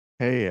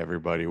Hey,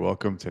 everybody.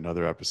 Welcome to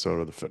another episode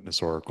of the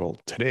Fitness Oracle.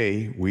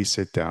 Today, we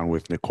sit down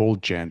with Nicole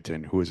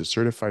Janton, who is a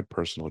certified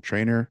personal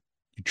trainer,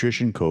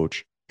 nutrition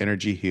coach,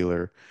 energy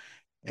healer,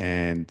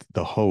 and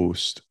the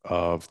host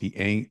of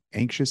the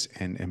Anxious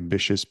and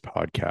Ambitious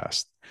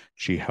podcast.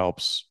 She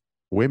helps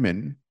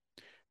women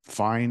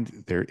find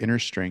their inner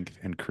strength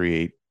and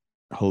create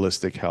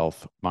holistic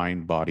health,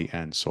 mind, body,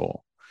 and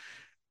soul.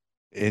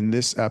 In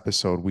this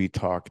episode, we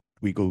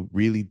go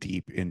really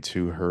deep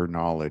into her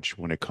knowledge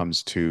when it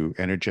comes to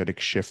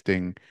energetic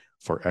shifting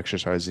for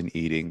exercise and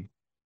eating,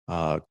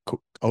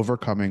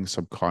 overcoming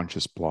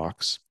subconscious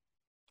blocks,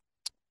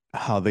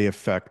 how they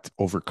affect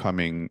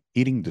overcoming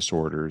eating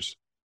disorders,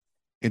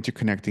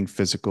 interconnecting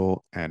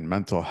physical and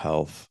mental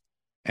health,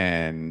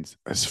 and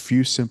a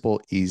few simple,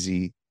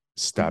 easy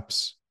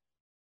steps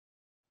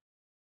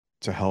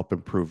to help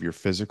improve your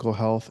physical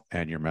health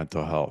and your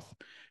mental health.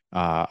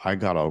 I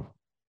got a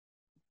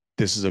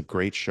This is a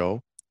great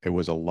show. It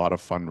was a lot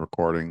of fun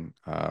recording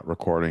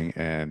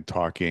and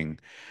talking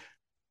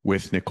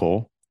with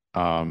Nicole.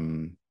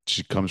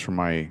 She comes from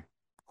my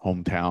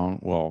hometown,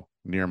 well,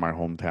 near my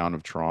hometown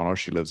of Toronto.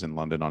 She lives in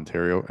London,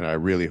 Ontario, and I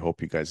really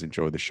hope you guys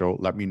enjoy the show.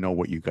 Let me know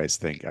what you guys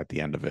think at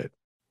the end of it.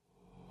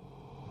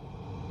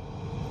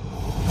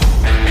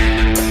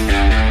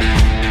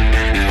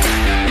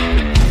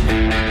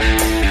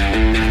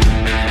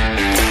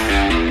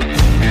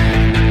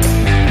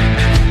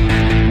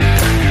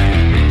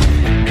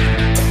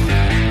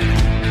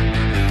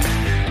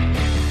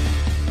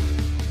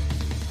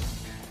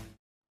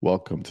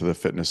 Welcome to the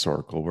Fitness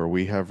Oracle, where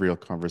we have real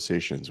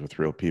conversations with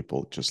real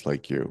people just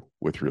like you,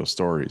 with real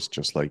stories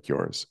just like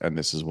yours. And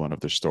this is one of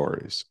the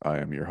stories. I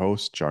am your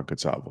host, John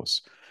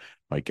Katsavos.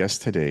 My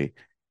guest today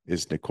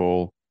is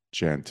Nicole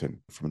Janton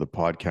from the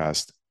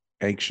podcast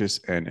Anxious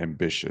and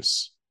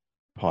Ambitious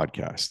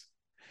podcast.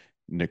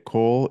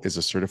 Nicole is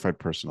a certified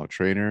personal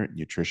trainer,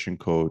 nutrition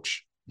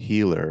coach,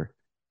 healer,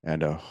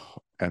 and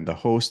the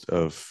host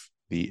of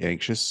the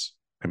Anxious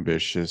and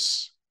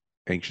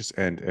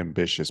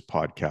Ambitious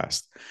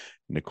podcast.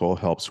 Nicole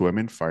helps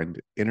women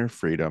find inner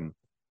freedom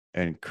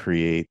and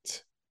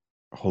create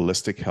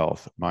holistic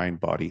health, mind,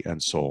 body,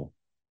 and soul.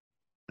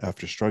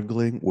 After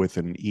struggling with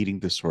an eating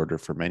disorder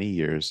for many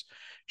years,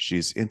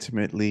 she's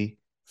intimately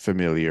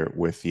familiar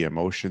with the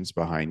emotions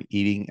behind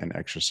eating and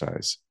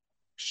exercise.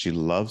 She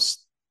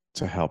loves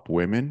to help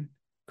women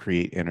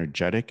create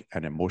energetic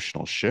and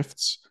emotional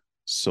shifts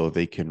so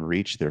they can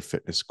reach their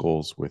fitness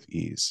goals with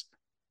ease.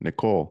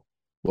 Nicole,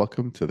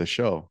 welcome to the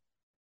show.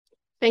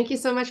 Thank you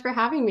so much for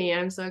having me.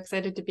 I'm so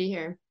excited to be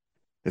here.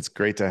 It's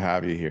great to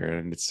have you here,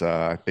 and it's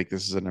I think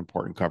this is an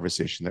important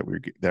conversation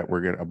that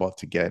we're about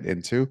to get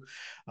into.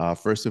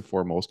 First and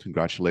foremost,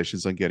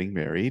 congratulations on getting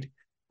married.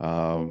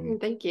 Um,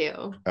 Thank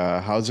you.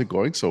 how's it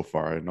going so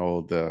far? I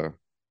know the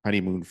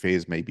honeymoon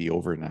phase may be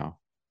over now.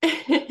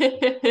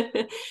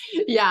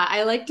 Yeah,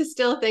 I like to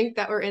still think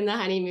that we're in the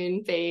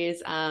honeymoon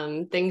phase.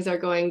 Things are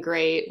going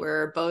great.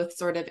 We're both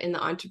sort of in the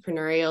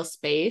entrepreneurial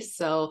space.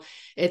 So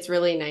it's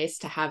really nice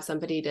to have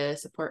somebody to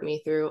support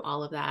me through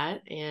all of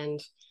that. And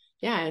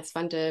yeah, it's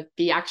fun to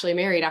be actually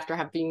married after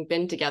having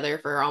been together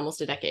for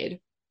almost a decade.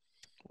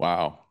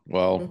 Wow.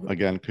 Well, Mhm.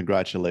 again,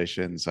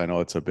 congratulations. I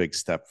know it's a big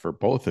step for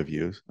both of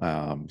you.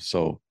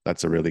 So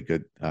that's a really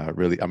good,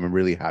 I'm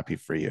really happy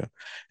for you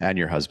and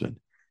your husband.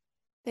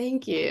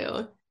 Thank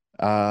you.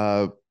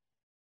 Uh,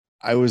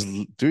 I was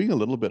doing a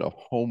little bit of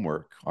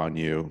homework on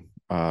you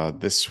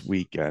this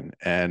weekend,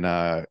 and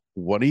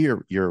one of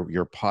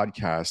your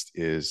podcast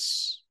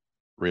is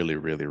really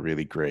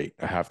great.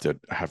 I have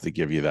to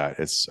give you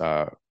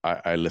that.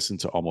 I listen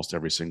to almost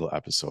every single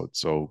episode.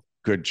 So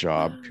good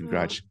job, Oh,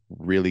 congrats,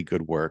 really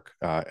good work.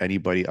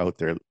 Anybody out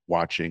there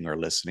watching or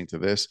listening to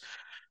this,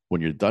 when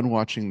you're done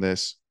watching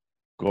this,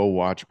 go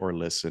watch or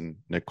listen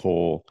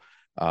Nicole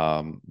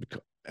um,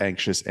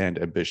 Anxious and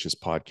Ambitious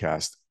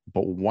podcast.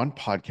 But one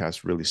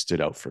podcast really stood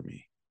out for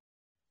me.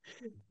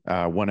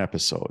 One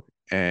episode,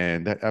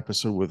 and that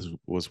episode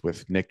was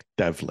with Nick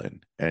Devlin,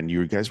 and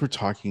you guys were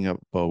talking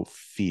about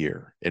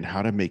fear and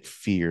how to make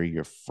fear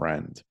your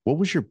friend. What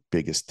was your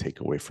biggest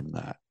takeaway from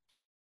that?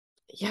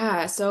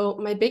 yeah. So,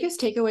 my biggest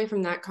takeaway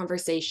from that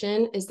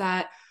conversation is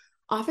that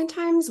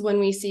oftentimes when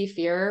we see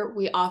fear,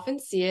 we often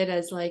see it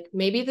as like,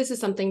 maybe this is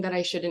something that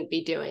I shouldn't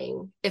be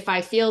doing. If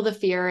I feel the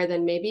fear,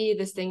 then maybe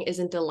this thing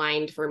isn't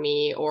aligned for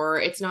me or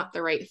it's not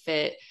the right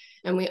fit.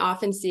 And we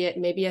often see it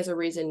maybe as a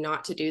reason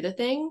not to do the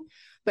thing.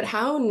 But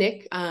how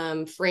Nick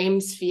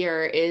frames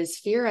fear is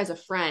fear as a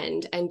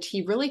friend. And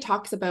he really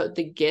talks about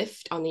the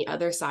gift on the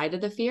other side of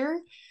the fear.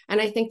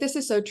 And I think this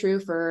is so true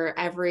for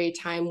every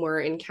time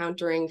we're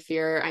encountering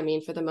fear. I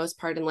mean, for the most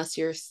part, unless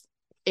you're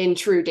in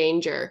true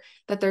danger,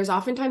 that there's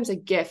oftentimes a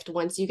gift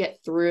once you get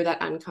through that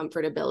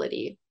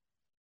uncomfortability.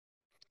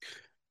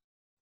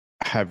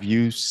 Have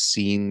you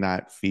seen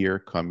that fear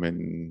come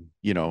in,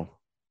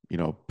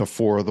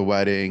 before the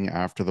wedding,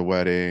 after the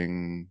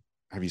wedding?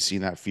 Have you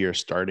seen that fear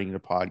starting the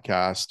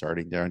podcast,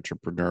 starting the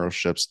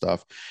entrepreneurship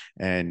stuff?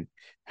 And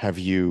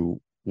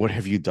what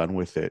have you done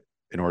with it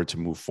in order to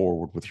move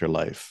forward with your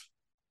life?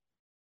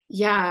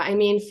 Yeah, I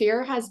mean,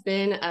 fear has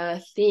been a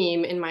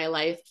theme in my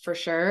life for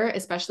sure,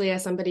 especially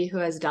as somebody who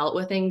has dealt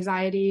with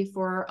anxiety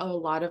for a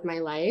lot of my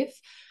life.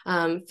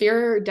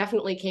 Fear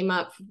definitely came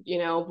up,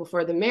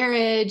 before the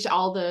marriage,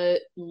 all the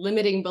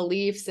limiting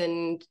beliefs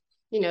and,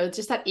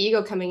 just that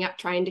ego coming up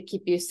trying to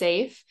keep you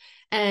safe.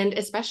 And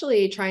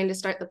especially trying to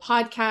start the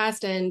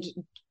podcast and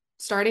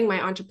starting my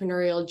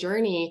entrepreneurial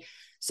journey.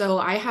 So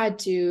I had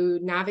to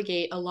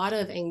navigate a lot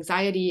of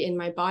anxiety in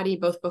my body,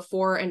 both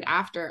before and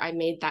after I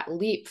made that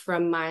leap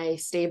from my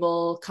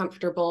stable,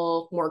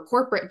 comfortable, more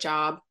corporate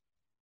job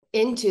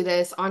into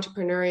this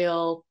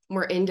entrepreneurial,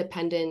 more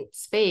independent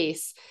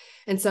space.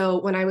 And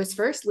so when I was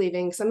first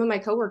leaving, some of my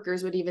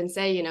coworkers would even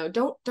say,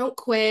 don't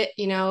quit,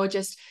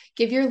 just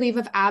give your leave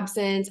of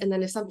absence. And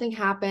then if something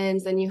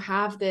happens, then you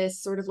have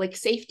this sort of like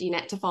safety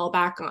net to fall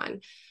back on.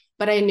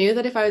 But I knew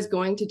that if I was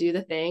going to do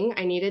the thing,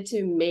 I needed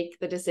to make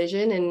the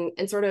decision.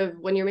 And sort of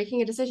when you're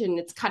making a decision,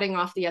 it's cutting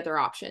off the other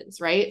options,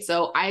 right?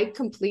 So I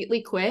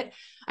completely quit.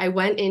 I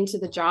went into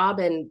the job,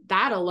 and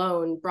that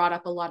alone brought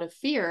up a lot of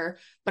fear.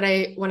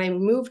 But when I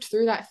moved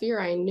through that fear,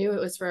 I knew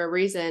it was for a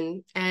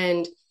reason.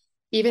 And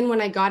even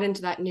when I got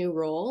into that new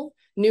role,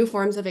 new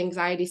forms of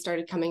anxiety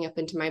started coming up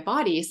into my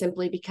body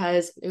simply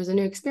because it was a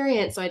new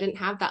experience. So I didn't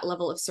have that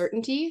level of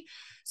certainty.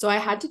 So I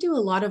had to do a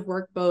lot of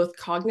work, both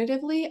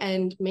cognitively,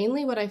 and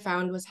mainly what I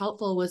found was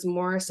helpful was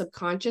more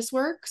subconscious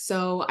work.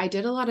 So I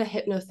did a lot of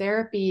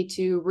hypnotherapy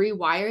to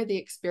rewire the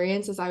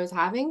experiences I was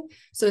having.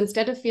 So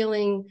instead of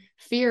feeling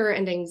fear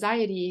and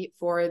anxiety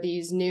for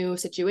these new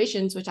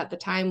situations, which at the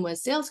time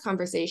was sales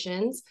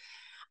conversations,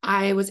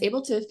 I was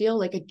able to feel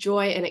like a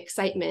joy and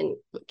excitement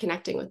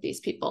connecting with these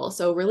people.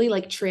 So, really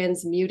like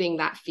transmuting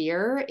that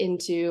fear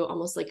into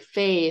almost like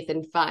faith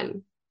and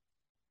fun.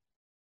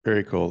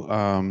 Very cool.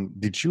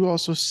 Did you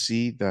also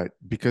see that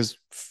because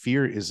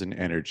fear is an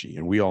energy,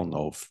 and we all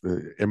know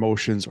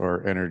emotions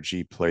are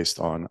energy placed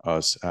on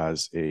us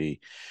as a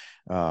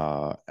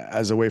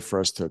way for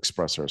us to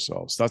express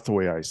ourselves. That's the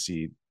way I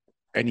see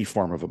any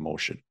form of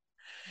emotion,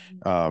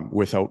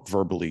 without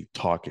verbally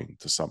talking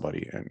to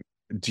somebody. And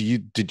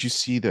did you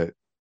see that?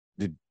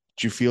 Did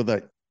you feel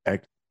that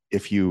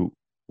if you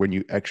when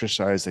you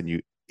exercised and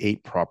you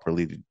ate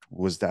properly,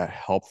 was that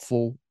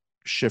helpful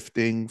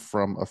shifting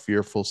from a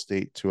fearful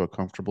state to a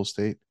comfortable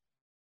state?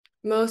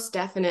 Most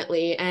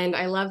definitely. And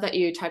I love that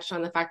you touched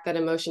on the fact that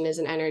emotion is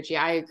an energy.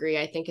 I agree.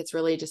 I think it's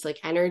really just like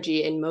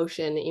energy in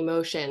motion,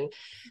 emotion.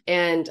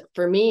 And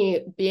for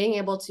me, being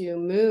able to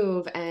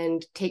move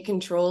and take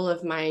control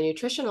of my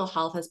nutritional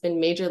health has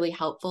been majorly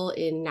helpful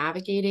in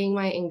navigating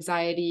my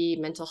anxiety,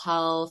 mental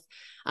health,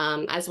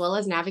 as well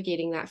as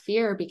navigating that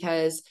fear.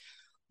 Because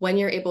when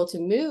you're able to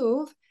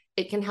move,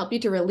 it can help you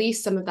to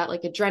release some of that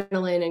like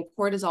adrenaline and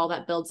cortisol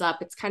that builds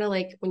up. It's kind of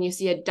like when you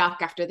see a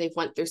duck after they've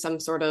went through some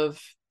sort of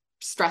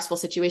stressful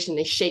situation,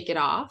 they shake it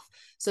off.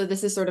 So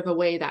this is sort of a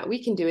way that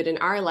we can do it in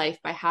our life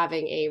by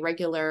having a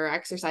regular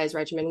exercise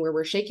regimen where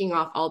we're shaking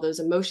off all those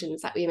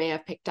emotions that we may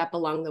have picked up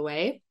along the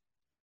way.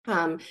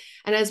 And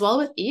as well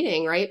with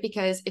eating, right?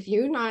 Because if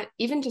you're not,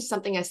 even just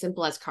something as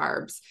simple as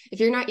carbs, if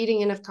you're not eating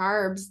enough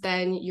carbs,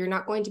 then you're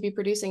not going to be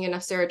producing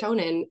enough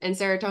serotonin. And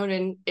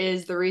serotonin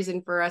is the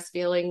reason for us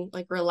feeling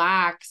like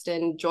relaxed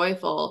and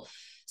joyful.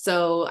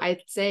 So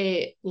I'd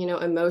say,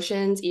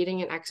 emotions,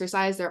 eating, and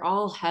exercise, they're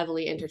all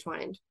heavily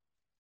intertwined.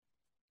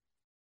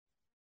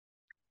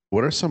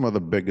 What are some of the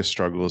biggest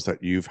struggles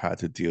that you've had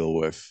to deal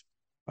with,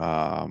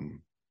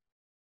 um,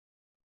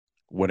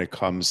 when it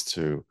comes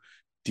to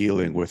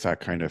dealing with that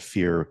kind of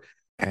fear,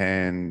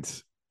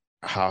 and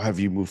how have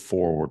you moved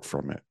forward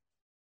from it?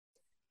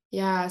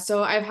 Yeah,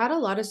 so I've had a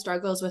lot of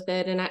struggles with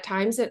it, and at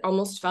times it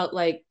almost felt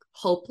like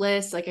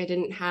hopeless, like I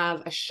didn't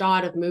have a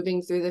shot of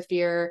moving through the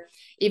fear.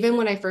 Even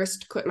when I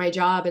first quit my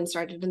job and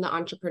started in the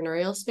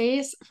entrepreneurial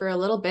space, for a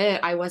little bit,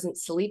 I wasn't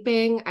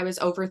sleeping. I was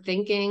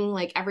overthinking,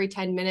 like every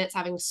 10 minutes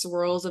having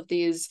swirls of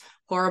these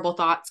horrible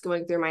thoughts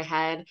going through my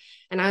head.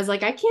 And I was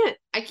like, I can't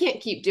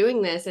keep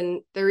doing this.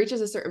 And there reaches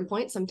a certain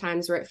point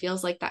sometimes where it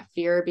feels like that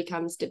fear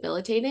becomes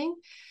debilitating.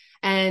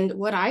 And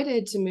what I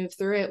did to move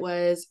through it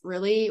was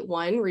really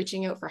one,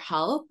 reaching out for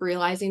help,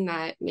 realizing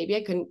that maybe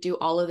I couldn't do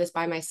all of this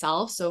by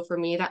myself. So for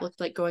me, that looked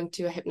like going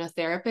to a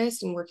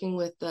hypnotherapist and working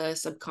with the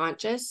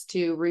subconscious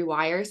to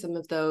rewire some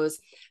of those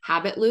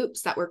habit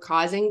loops that were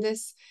causing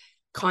this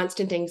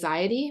constant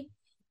anxiety.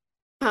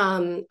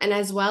 And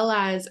as well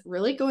as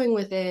really going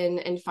within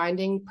and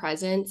finding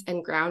presence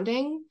and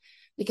grounding.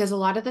 Because a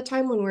lot of the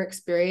time when we're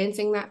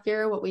experiencing that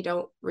fear, what we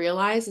don't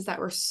realize is that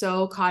we're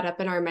so caught up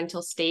in our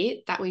mental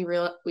state that we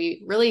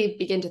really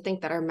begin to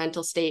think that our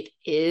mental state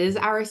is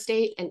our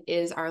state and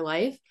is our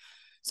life.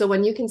 So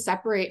when you can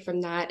separate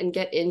from that and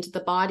get into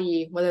the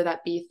body, whether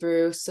that be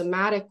through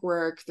somatic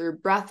work, through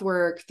breath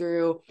work,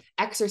 through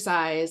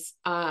exercise,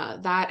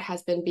 that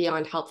has been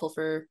beyond helpful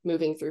for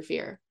moving through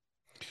fear.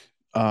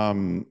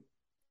 Um,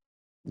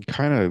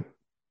 Kind of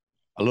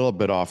a little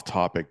bit off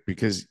topic,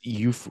 because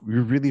you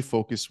really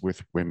focus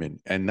with women,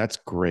 and that's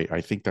great.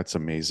 I think that's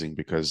amazing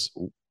because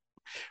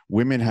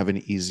women have an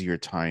easier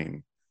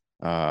time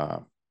uh,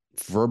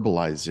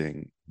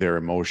 verbalizing their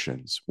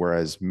emotions,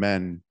 whereas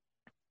men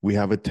we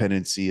have a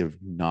tendency of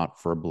not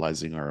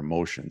verbalizing our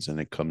emotions, and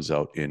it comes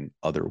out in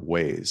other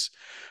ways.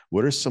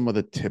 What are some of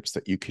the tips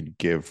that you can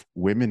give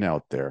women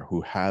out there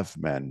who have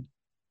men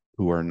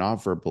who are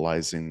not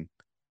verbalizing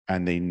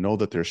and they know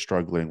that they're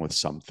struggling with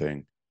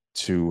something,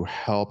 to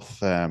help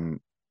them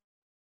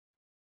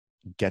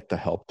get the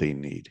help they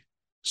need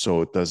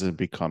so it doesn't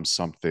become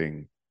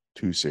something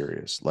too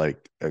serious,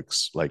 like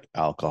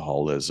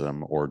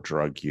alcoholism or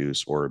drug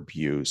use or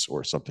abuse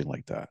or something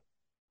like that?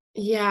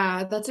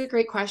 Yeah, that's a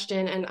great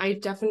question. And I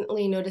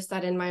definitely noticed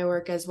that in my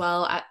work as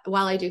well.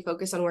 While I do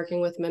focus on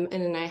working with men,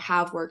 and I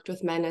have worked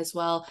with men as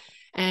well,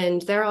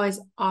 and they're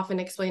always often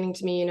explaining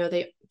to me,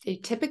 they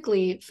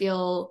typically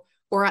feel,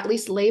 or at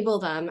least label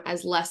them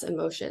as less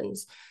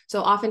emotions.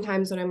 So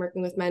oftentimes when I'm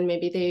working with men,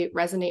 maybe they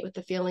resonate with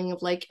the feeling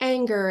of like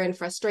anger and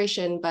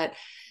frustration, but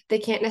they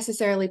can't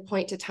necessarily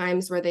point to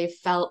times where they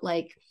felt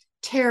like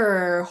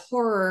terror,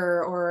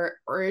 horror,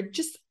 or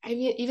just, I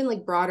mean, even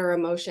like broader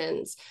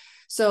emotions.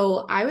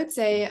 So I would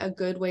say a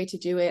good way to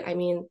do it. I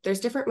mean, there's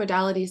different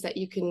modalities that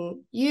you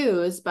can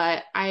use,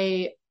 but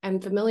I am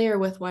familiar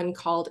with one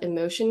called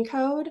Emotion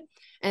Code,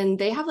 and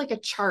they have like a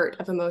chart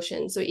of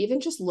emotions. So even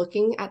just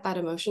looking at that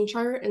emotion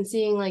chart and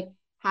seeing like,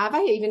 have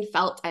I even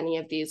felt any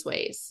of these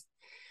ways?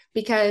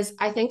 Because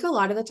I think a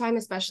lot of the time,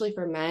 especially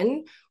for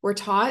men, we're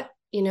taught,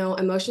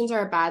 emotions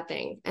are a bad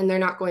thing and they're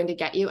not going to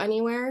get you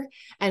anywhere.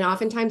 And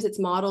oftentimes it's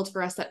modeled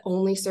for us that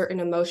only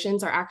certain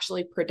emotions are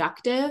actually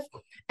productive.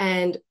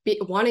 And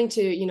wanting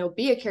to,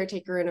 be a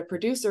caretaker and a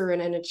producer and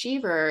an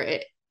achiever,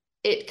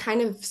 it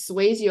kind of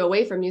sways you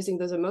away from using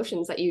those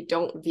emotions that you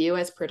don't view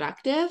as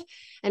productive.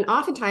 And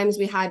oftentimes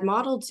we had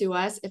modeled to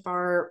us, if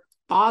our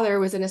father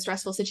was in a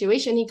stressful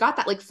situation, he got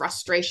that like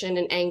frustration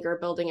and anger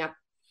building up,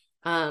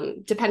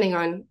 depending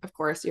on, of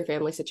course, your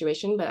family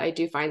situation. But I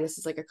do find this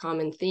is like a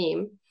common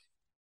theme.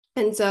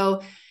 And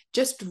so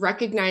just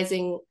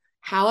recognizing,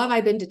 how have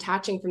I been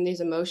detaching from these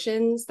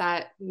emotions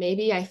that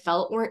maybe I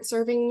felt weren't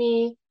serving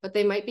me, but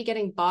they might be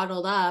getting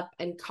bottled up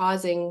and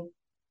causing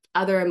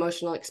other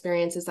emotional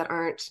experiences that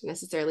aren't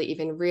necessarily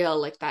even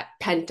real, like that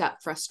pent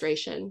up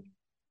frustration.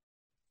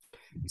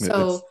 It's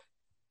So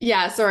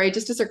yeah, sorry,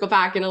 just to circle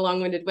back in a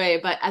long-winded way,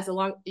 but as a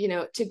long,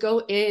 to go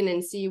in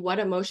and see what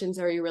emotions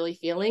are you really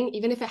feeling,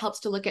 even if it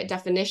helps to look at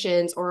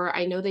definitions, or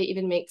I know they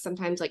even make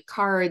sometimes like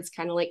cards,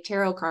 kind of like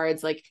tarot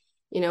cards, like,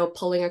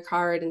 pulling a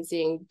card and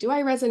seeing, do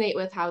I resonate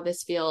with how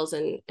this feels,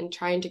 and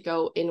trying to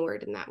go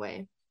inward in that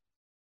way.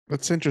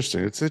 that's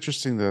interesting. It's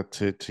interesting that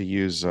to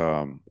use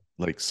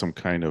like some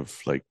kind of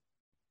like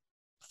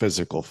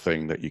physical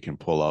thing that you can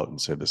pull out and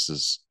say this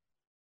is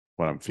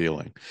what I'm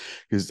feeling.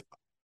 Because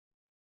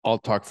I'll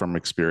talk from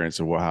experience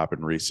of what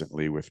happened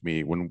recently with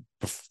me when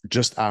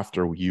just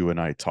after you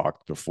and I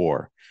talked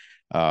before.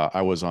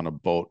 I was on a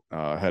boat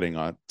heading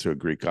on to a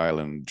Greek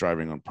island,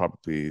 driving on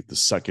probably the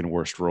second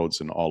worst roads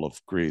in all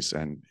of Greece.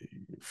 And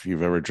if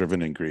you've ever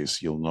driven in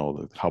Greece, you'll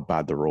know how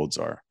bad the roads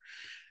are.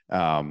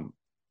 Um,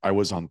 I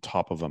was on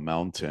top of a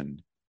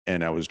mountain,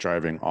 and I was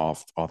driving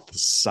off the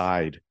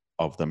side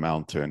of the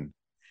mountain,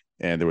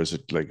 and there was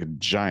like a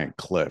giant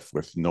cliff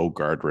with no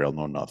guardrail,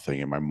 no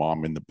nothing. And my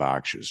mom in the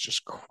back, she was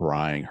just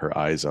crying her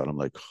eyes out. I'm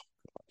like,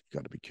 oh, you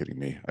got to be kidding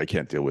me! I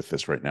can't deal with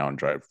this right now and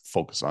drive.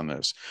 Focus on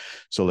this.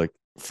 So like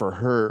for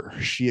her,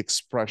 she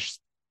expressed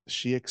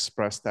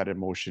that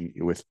emotion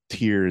with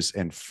tears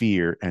and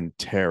fear and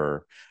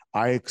terror.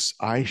 I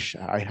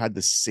had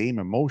the same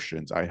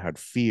emotions. I had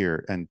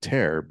fear and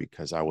terror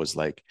because I was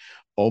like,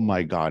 oh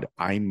my God,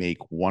 I make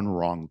one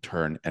wrong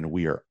turn and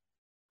we are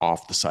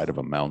off the side of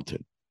a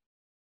mountain,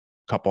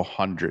 couple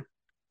hundred,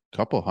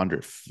 couple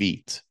hundred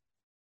feet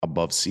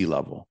above sea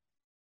level,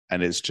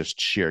 and it's just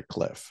sheer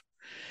cliff.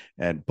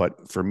 And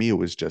but for me, it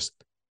was just,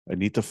 I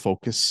need to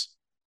focus.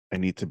 I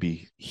need to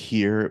be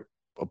here,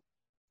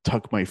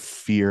 tuck my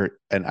fear,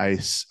 and I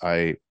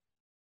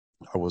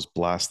was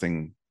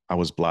blasting. I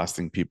was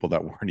blasting people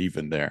that weren't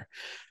even there.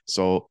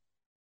 So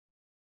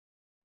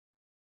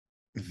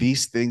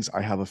these things,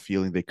 I have a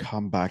feeling they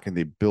come back and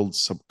they build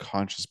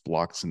subconscious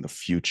blocks in the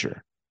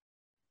future.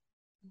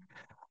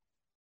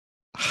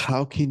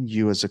 How can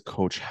you as a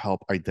coach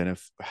help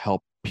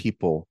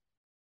people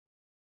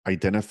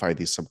identify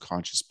these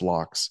subconscious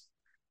blocks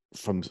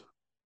from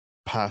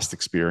past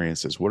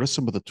experiences? What are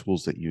some of the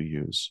tools that you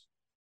use?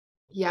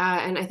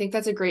 Yeah, and I think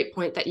that's a great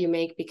point that you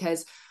make,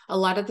 because a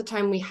lot of the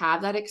time we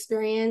have that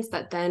experience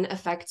that then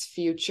affects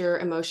future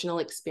emotional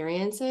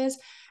experiences.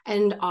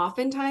 And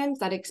oftentimes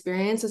that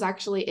experience is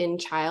actually in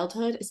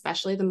childhood,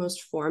 especially the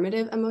most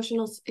formative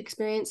emotional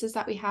experiences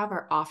that we have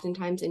are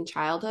oftentimes in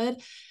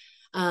childhood.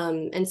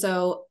 And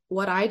so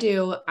what I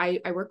do, I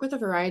work with a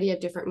variety of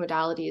different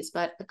modalities,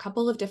 but a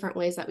couple of different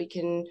ways that we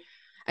can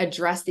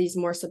address these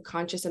more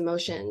subconscious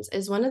emotions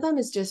is, one of them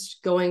is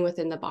just going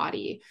within the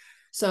body.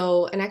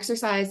 So an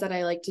exercise that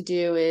I like to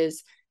do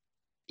is,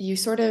 you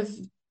sort of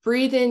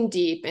breathe in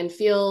deep and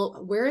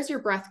feel, where is your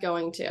breath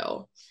going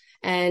to?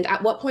 And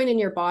at what point in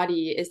your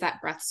body is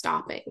that breath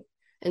stopping?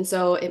 And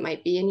so it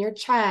might be in your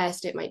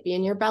chest, it might be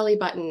in your belly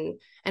button.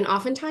 And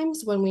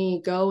oftentimes when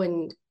we go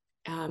and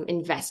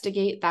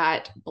investigate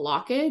that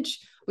blockage,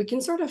 we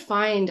can sort of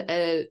find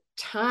a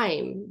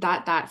time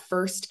that that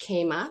first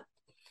came up,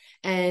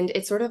 and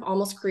it sort of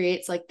almost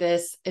creates like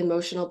this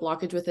emotional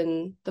blockage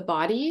within the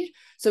body.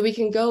 So we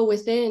can go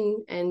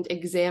within and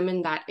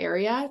examine that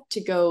area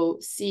to go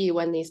see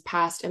when these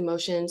past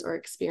emotions or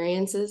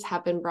experiences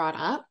have been brought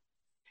up.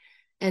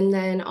 And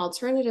then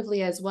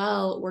alternatively as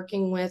well,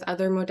 working with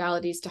other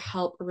modalities to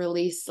help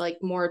release like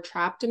more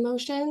trapped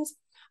emotions,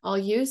 I'll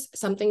use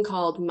something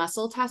called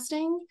muscle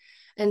testing.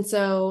 And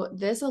so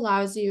this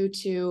allows you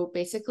to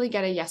basically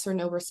get a yes or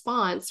no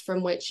response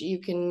from which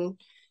you can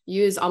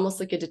use almost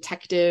like a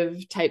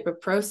detective type of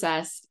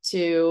process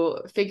to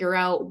figure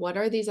out what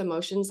are these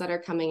emotions that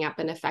are coming up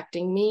and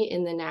affecting me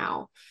in the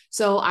now.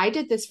 So I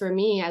did this for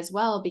me as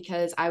well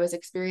because I was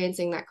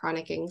experiencing that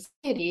chronic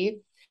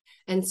anxiety.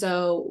 And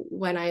so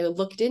when I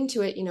looked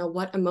into it,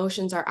 what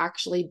emotions are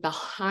actually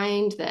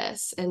behind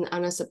this and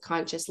on a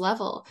subconscious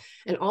level,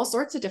 and all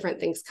sorts of different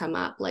things come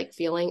up, like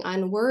feeling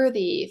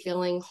unworthy,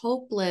 feeling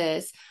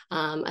hopeless,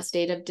 a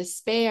state of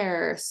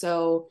despair.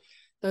 So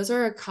those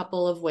are a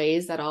couple of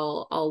ways that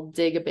I'll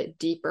dig a bit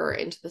deeper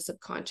into the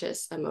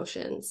subconscious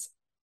emotions.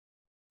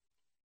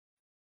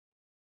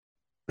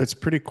 It's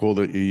pretty cool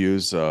that you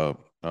use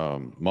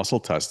muscle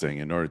testing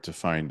in order to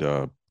find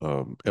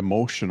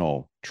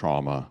emotional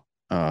trauma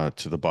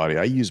to the body.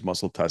 I use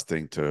muscle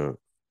testing to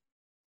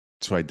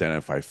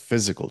identify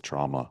physical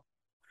trauma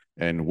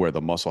and where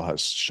the muscle has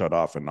shut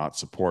off and not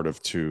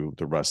supportive to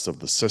the rest of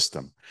the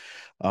system.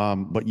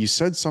 But you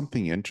said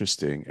something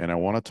interesting, and I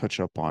want to touch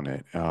up on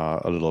it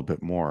a little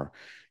bit more.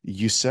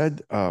 You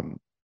said,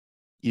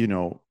 you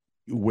know,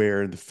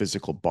 where in the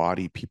physical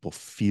body people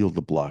feel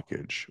the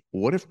blockage.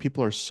 What if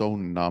people are so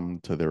numb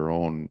to their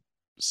own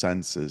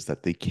senses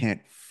that they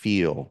can't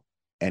feel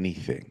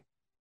anything?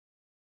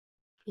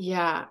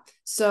 Yeah.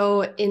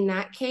 So in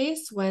that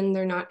case, when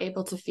they're not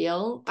able to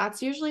feel,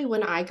 that's usually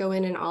when I go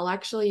in and I'll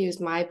actually use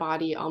my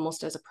body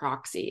almost as a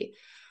proxy.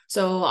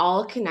 So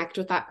I'll connect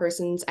with that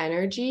person's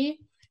energy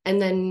and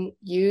then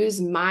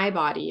use my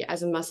body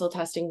as a muscle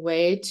testing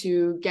way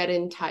to get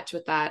in touch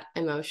with that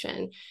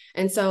emotion.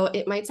 And so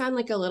it might sound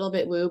like a little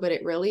bit woo, but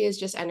it really is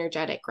just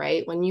energetic,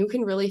 right? When you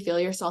can really feel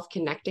yourself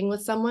connecting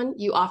with someone,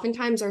 you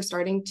oftentimes are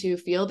starting to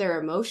feel their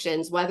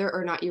emotions, whether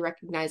or not you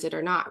recognize it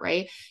or not,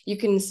 right? You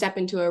can step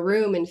into a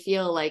room and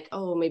feel like,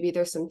 oh, maybe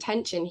there's some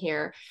tension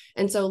here.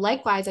 And so,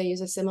 likewise, I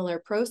use a similar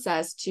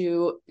process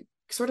to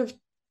sort of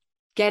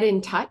get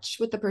in touch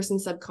with the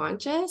person's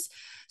subconscious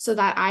so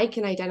that I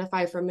can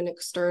identify from an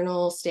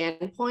external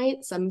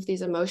standpoint some of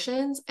these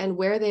emotions and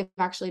where they've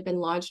actually been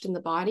lodged in the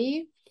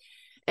body.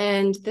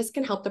 And this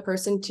can help the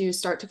person to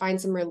start to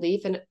find some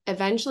relief. And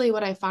eventually,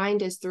 what I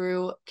find is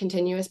through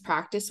continuous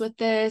practice with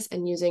this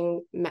and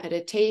using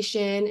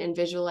meditation and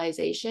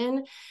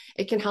visualization,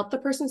 it can help the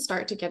person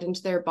start to get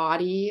into their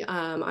body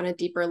on a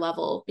deeper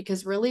level.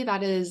 Because really,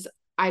 that is,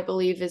 I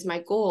believe, is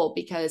my goal.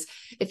 Because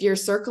if you're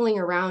circling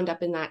around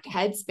up in that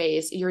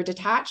headspace, you're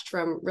detached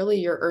from really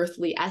your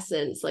earthly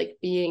essence, like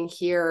being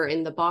here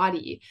in the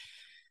body.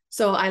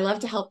 So I love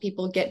to help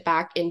people get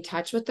back in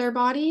touch with their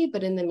body.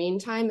 But in the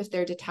meantime, if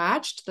they're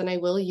detached, then I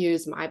will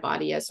use my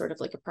body as sort of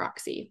like a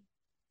proxy.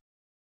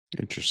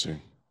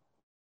 Interesting.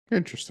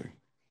 Interesting.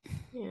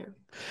 Yeah.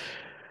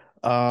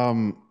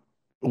 Um,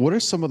 what are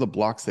some of the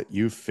blocks that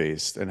you've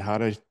faced, and how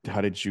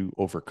did you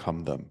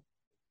overcome them?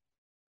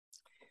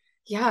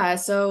 Yeah.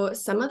 So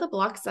some of the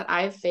blocks that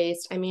I've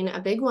faced, I mean, a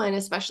big one,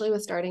 especially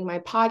with starting my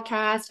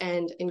podcast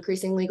and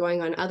increasingly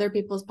going on other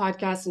people's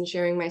podcasts and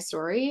sharing my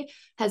story,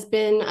 has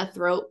been a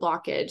throat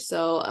blockage.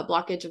 So a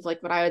blockage of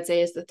like what I would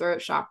say is the throat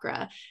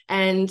chakra.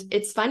 And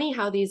it's funny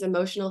how these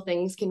emotional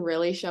things can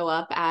really show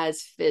up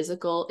as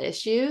physical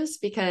issues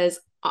because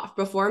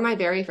before my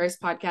very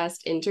first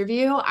podcast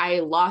interview, I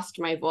lost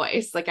my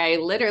voice. Like I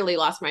literally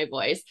lost my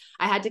voice.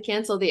 I had to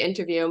cancel the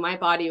interview. My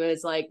body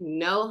was like,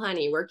 "No,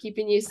 honey, we're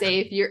keeping you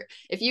safe. You're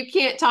if you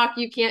can't talk,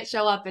 you can't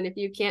show up. And if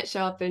you can't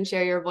show up and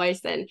share your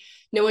voice, then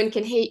no one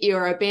can hate you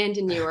or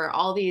abandon you or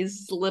all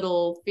these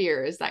little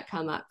fears that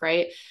come up,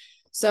 right?"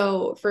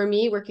 So for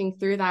me, working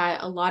through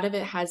that, a lot of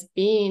it has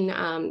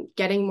been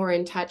getting more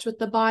in touch with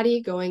the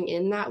body, going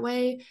in that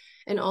way,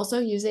 and also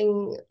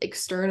using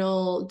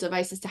external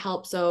devices to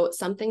help. So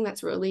something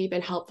that's really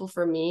been helpful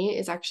for me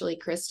is actually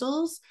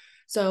crystals.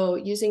 So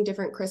using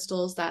different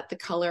crystals that the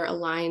color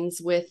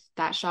aligns with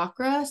that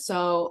chakra.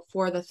 So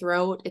for the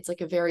throat, it's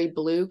like a very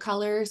blue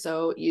color.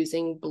 So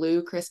using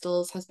blue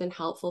crystals has been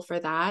helpful for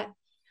that,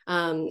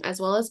 as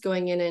well as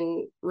going in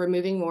and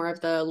removing more of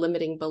the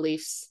limiting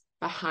beliefs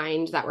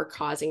behind that were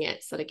causing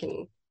it so that it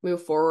can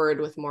move forward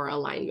with more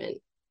alignment.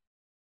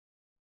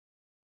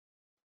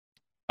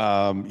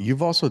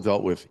 You've also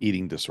dealt with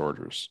eating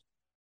disorders,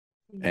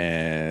 Mm-hmm.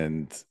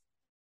 and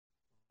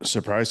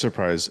surprise,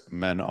 surprise,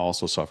 men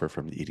also suffer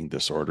from eating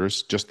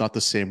disorders, just not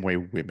the same way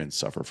women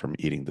suffer from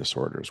eating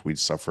disorders.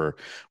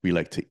 We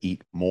like to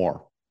eat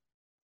more.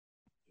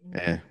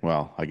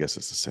 Well, I guess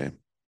it's the same.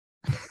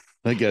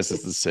 I guess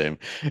it's the same.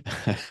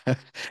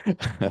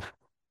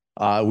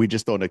 We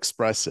just don't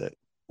express it.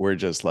 We're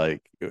just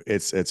like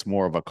it's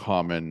more of a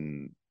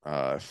common.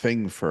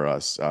 thing for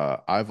us.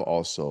 I've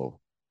also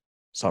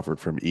suffered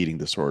from eating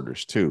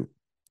disorders too.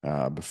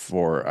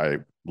 Before I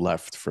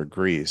left for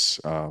Greece,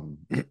 I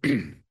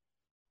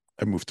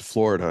moved to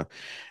Florida,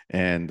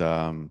 and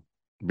to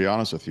be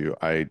honest with you,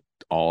 I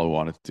all I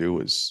wanted to do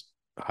was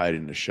hide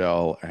in the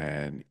shell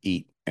and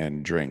eat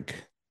and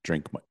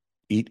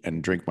eat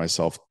and drink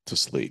myself to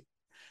sleep.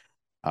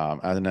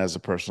 And as a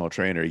personal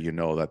trainer, you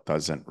know that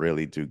doesn't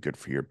really do good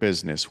for your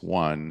business,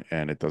 one,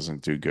 and it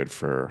doesn't do good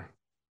for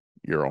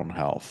your own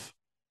health.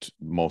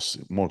 Most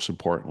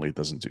importantly, it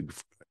doesn't do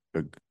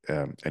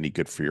any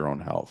good for your own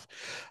health.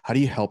 How do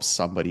you help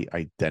somebody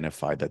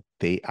identify that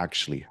they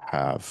actually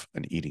have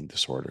an eating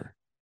disorder?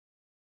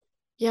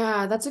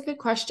 Yeah, that's a good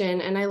question.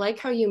 And I like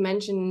how you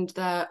mentioned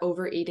the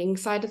overeating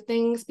side of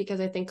things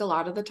because I think a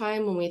lot of the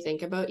time when we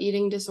think about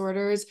eating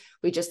disorders,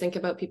 we just think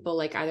about people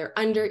like either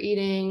under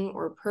eating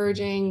or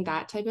purging,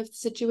 that type of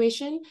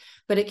situation.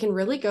 But it can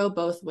really go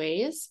both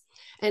ways.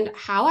 And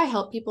how I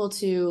help people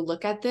to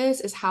look at this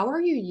is how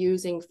are you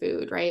using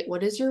food, right?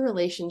 What is your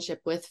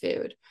relationship with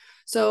food?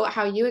 So,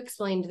 how you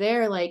explained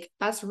there, like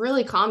that's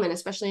really common,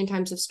 especially in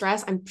times of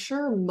stress. I'm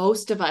sure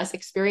most of us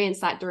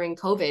experienced that during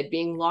COVID,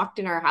 being locked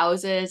in our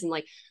houses and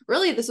like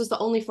really this was the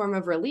only form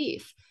of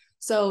relief.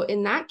 So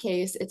in that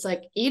case, it's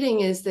like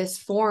eating is this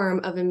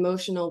form of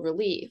emotional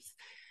relief.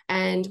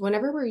 And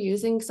whenever we're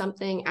using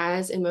something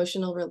as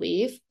emotional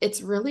relief,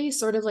 it's really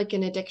sort of like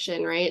an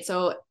addiction, right?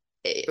 So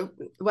it,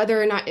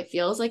 whether or not it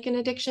feels like an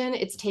addiction,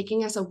 it's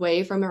taking us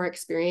away from our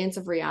experience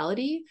of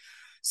reality.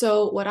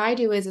 So what I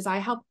do is I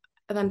help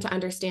them to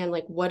understand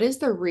like what is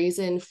the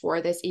reason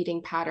for this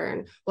eating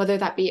pattern, whether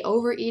that be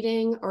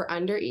overeating or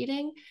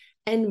undereating,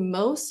 and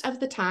most of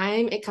the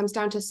time, it comes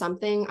down to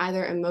something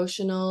either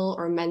emotional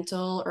or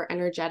mental or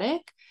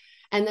energetic.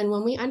 And then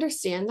when we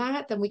understand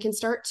that, then we can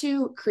start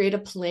to create a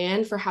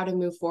plan for how to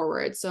move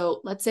forward.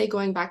 So let's say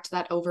going back to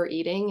that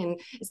overeating, and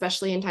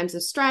especially in times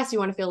of stress, you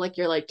want to feel like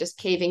you're like just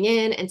caving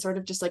in and sort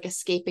of just like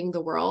escaping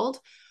the world.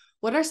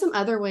 What are some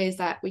other ways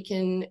that we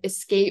can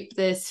escape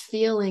this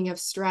feeling of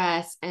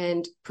stress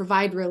and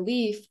provide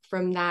relief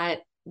from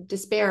that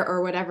despair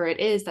or whatever it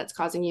is that's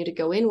causing you to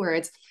go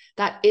inwards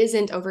that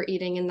isn't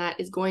overeating and that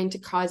is going to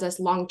cause us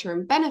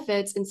long-term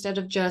benefits instead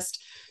of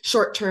just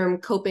short-term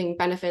coping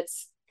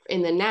benefits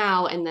in the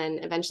now and then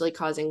eventually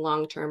causing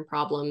long-term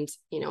problems,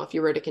 if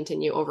you were to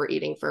continue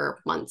overeating for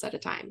months at a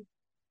time.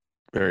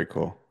 Very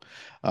cool.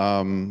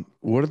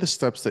 What are the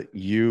steps that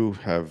you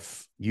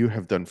have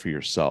done for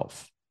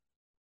yourself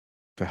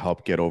to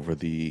help get over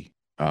the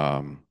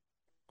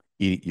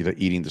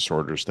eating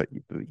disorders the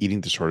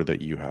eating disorder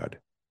that you had?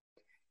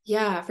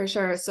 Yeah, for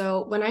sure.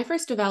 So when I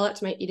first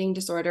developed my eating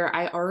disorder,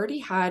 I already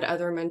had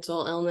other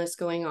mental illness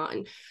going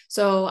on.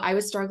 So I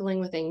was struggling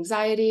with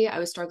anxiety, I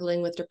was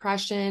struggling with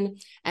depression.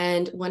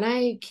 And when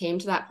I came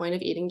to that point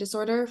of eating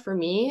disorder, for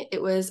me,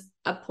 it was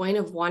a point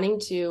of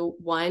wanting to,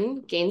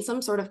 one, gain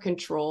some sort of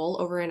control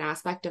over an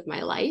aspect of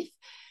my life.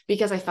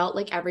 Because I felt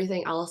like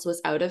everything else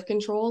was out of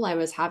control. I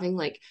was having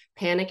like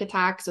panic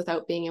attacks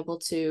without being able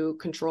to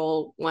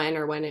control when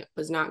it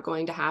was not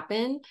going to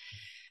happen.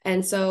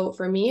 And so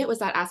for me, it was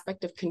that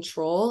aspect of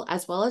control,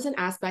 as well as an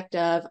aspect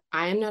of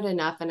I am not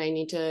enough and I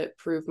need to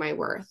prove my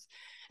worth.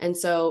 And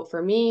so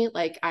for me,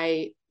 like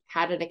I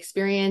had an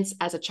experience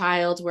as a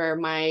child where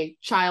my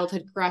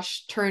childhood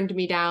crush turned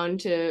me down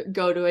to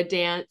go to a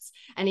dance.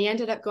 And he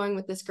ended up going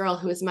with this girl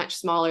who was much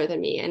smaller than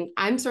me. And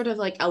I'm sort of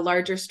like a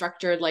larger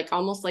structured, like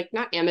almost like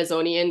not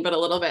Amazonian, but a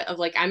little bit of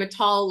like I'm a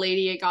tall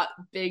lady. I got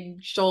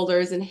big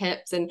shoulders and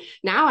hips. And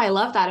now I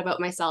love that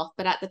about myself.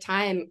 But at the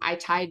time, I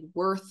tied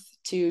worth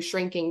to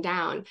shrinking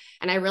down.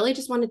 And I really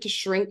just wanted to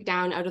shrink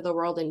down out of the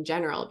world in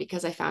general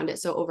because I found it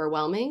so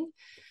overwhelming.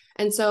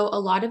 And so a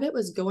lot of it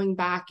was going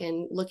back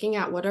and looking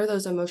at what are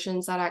those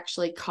emotions that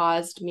actually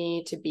caused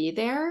me to be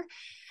there.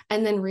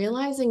 And then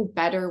realizing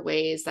better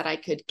ways that I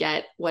could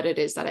get what it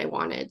is that I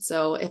wanted.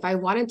 So, if I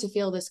wanted to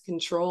feel this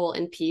control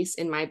and peace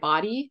in my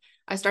body,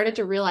 I started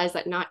to realize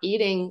that not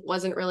eating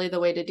wasn't really the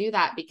way to do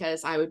that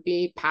because I would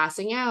be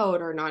passing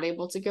out or not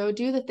able to go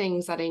do the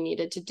things that I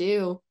needed to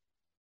do.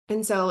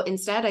 And so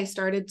instead, I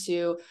started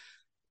to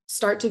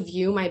start to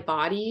view my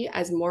body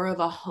as more of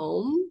a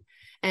home.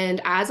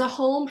 And as a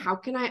home, how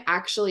can I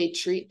actually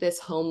treat this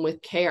home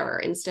with care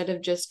instead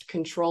of just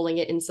controlling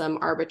it in some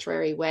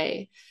arbitrary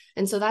way?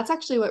 And so that's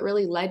actually what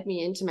really led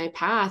me into my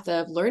path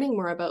of learning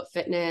more about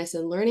fitness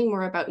and learning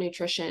more about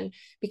nutrition.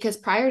 Because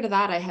prior to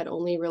that, I had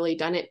only really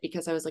done it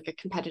because I was like a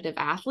competitive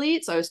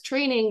athlete. So I was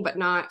training, but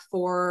not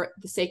for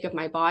the sake of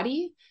my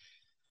body.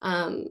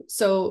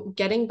 So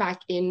getting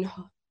back in,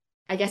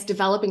 I guess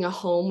developing a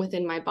home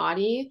within my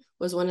body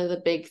was one of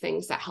the big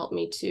things that helped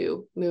me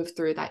to move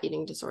through that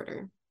eating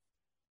disorder.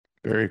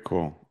 Very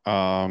cool.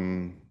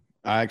 I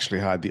actually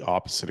had the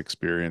opposite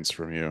experience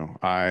from you.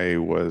 I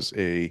was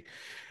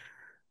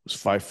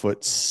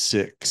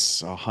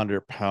 5'6",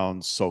 100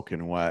 pounds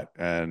soaking wet,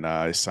 and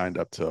I signed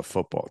up to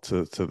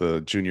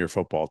the junior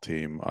football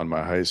team on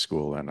my high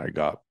school, and I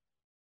got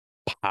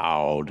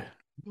powed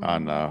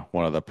on Mm.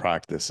 one of the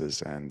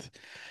practices, and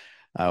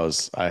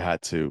I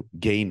had to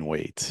gain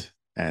weight,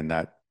 and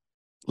that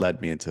led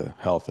me into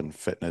health and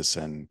fitness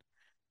and,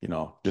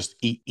 just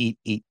eat, eat,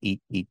 eat,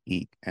 eat, eat,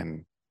 eat.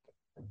 And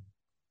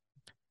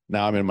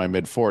now I'm in my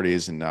mid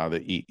 40s, and now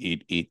the eat,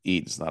 eat, eat,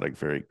 eat is not a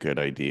very good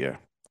idea.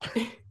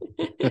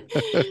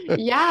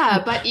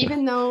 Yeah, but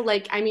even though,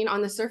 like, I mean,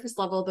 on the surface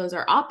level, those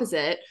are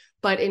opposite,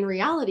 but in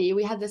reality,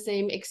 we had the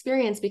same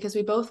experience because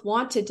we both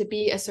wanted to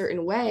be a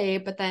certain way,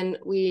 but then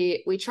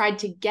we tried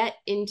to get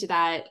into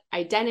that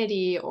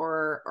identity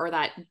or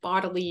that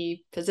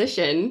bodily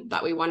position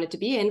that we wanted to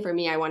be in. For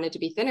me, I wanted to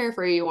be thinner.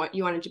 For you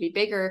wanted to be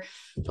bigger,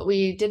 but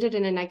we did it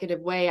in a negative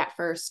way at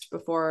first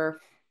before,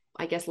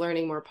 I guess,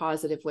 learning more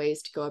positive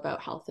ways to go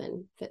about health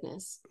and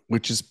fitness.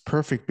 Which is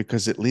perfect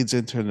because it leads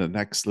into the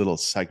next little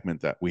segment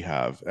that we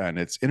have, and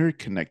it's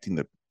interconnecting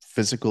the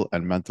physical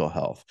and mental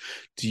health.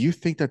 Do you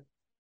think that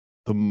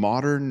the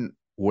modern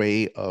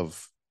way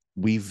of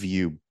we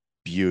view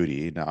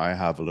beauty, now I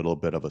have a little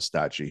bit of a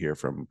statue here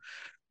from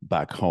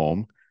back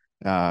home,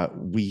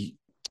 we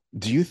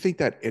do you think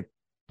that it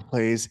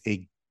plays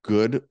a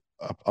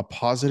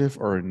positive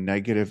or a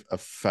negative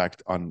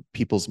effect on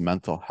people's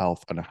mental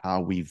health and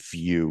how we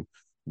view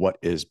what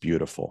is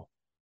beautiful?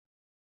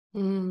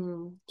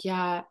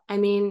 Yeah, I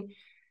mean,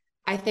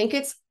 I think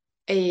it's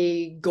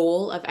a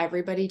goal of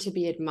everybody to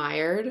be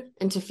admired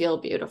and to feel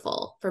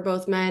beautiful for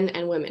both men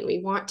and women.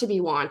 We want to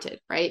be wanted,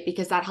 right?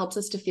 Because that helps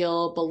us to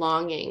feel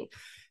belonging.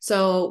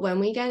 So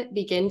when we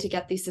begin to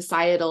get these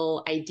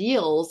societal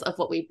ideals of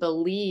what we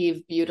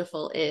believe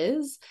beautiful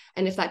is,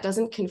 and if that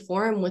doesn't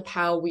conform with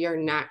how we are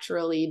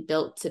naturally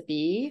built to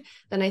be,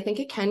 then I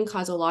think it can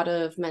cause a lot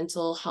of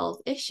mental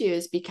health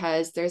issues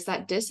because there's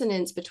that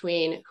dissonance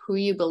between who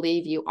you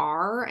believe you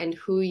are and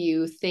who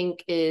you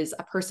think is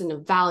a person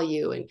of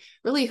value and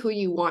really who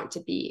you want to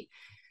be.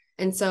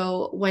 And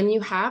so when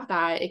you have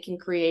that, it can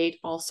create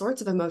all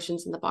sorts of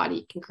emotions in the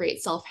body. It can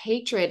create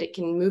self-hatred. It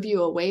can move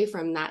you away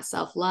from that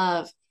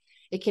self-love.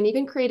 It can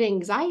even create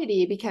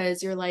anxiety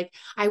because you're like,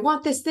 I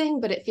want this thing,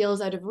 but it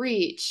feels out of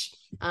reach.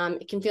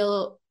 It can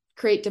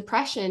create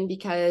depression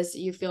because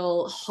you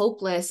feel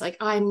hopeless, like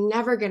I'm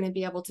never going to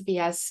be able to be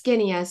as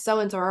skinny as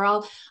so and so,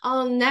 or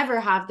I'll never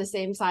have the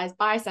same size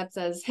biceps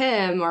as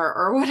him,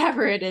 or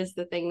whatever it is,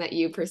 the thing that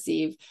you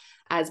perceive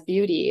as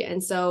beauty.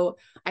 And so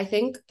I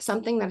think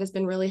something that has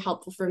been really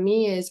helpful for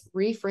me is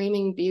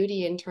reframing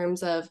beauty in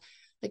terms of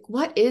like,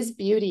 what is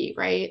beauty,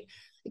 right?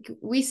 Like,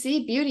 we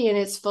see beauty in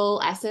its full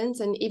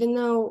essence. And even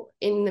though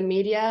in the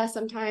media,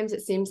 sometimes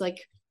it seems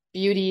like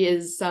beauty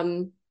is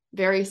some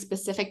very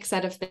specific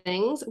set of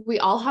things, we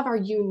all have our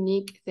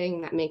unique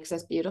thing that makes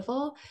us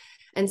beautiful.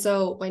 And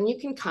so when you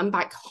can come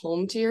back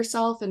home to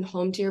yourself and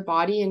home to your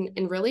body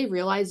and really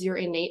realize your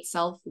innate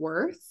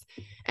self-worth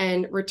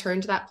and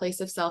return to that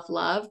place of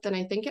self-love, then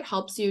I think it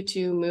helps you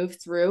to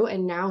move through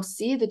and now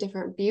see the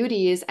different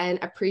beauties and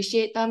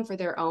appreciate them for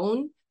their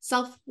own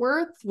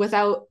self-worth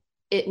without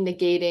it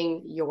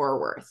negating your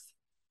worth.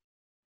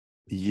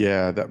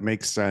 Yeah, that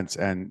makes sense.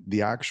 And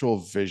the actual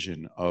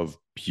vision of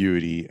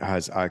beauty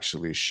has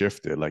actually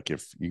shifted. Like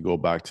if you go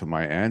back to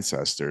my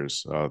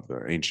ancestors,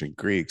 the ancient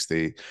Greeks,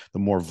 the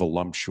more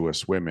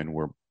voluptuous women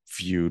were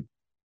viewed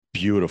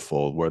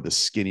beautiful, where the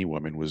skinny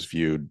woman was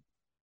viewed,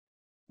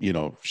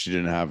 she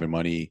didn't have any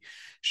money,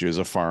 she was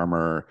a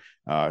farmer,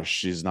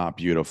 she's not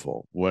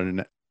beautiful.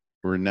 When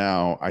we're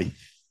now, I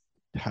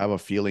have a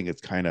feeling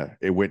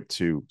it went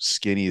to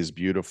skinny is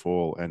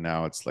beautiful, and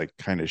now it's like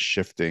kind of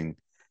shifting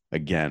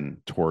again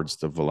towards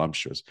the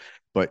voluptuous.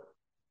 But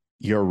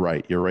you're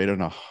right. You're right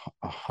on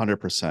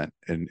 100%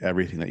 in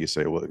everything that you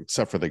say. Well,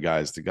 except for the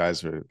guys. The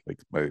guys are like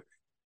my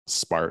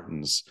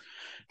Spartans.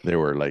 They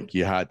were like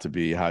you had to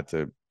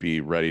be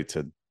ready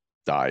to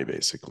die,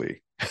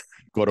 basically.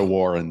 Go to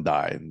war and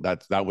die. And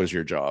that was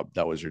your job.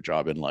 That was your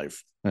job in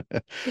life.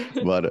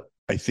 But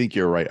I think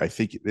you're right. I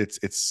think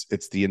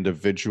it's the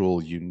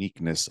individual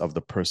uniqueness of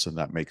the person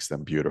that makes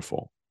them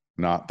beautiful,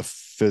 not the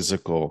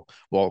physical.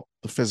 Well,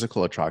 the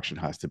physical attraction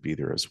has to be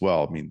there as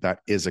well. I mean, that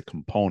is a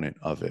component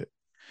of it.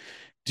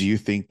 Do you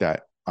think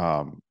that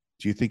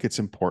do you think it's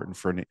important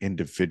for an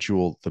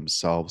individual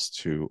themselves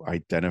to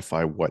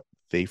identify what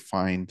they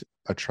find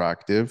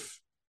attractive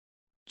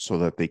so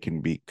that they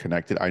can be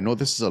connected? I know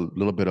this is a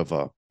little bit of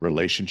a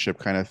relationship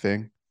kind of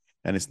thing,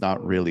 and it's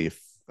not really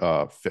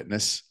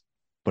fitness,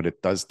 but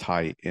it does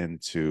tie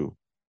into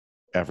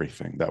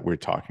everything that we're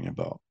talking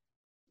about.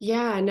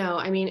 Yeah, no,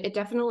 I mean, it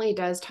definitely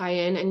does tie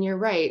in. And you're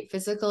right,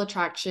 physical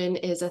attraction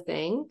is a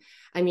thing.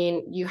 I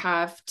mean, you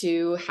have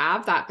to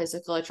have that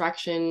physical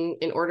attraction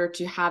in order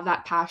to have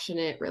that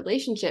passionate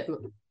relationship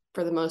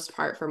for the most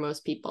part for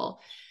most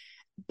people.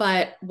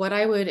 But what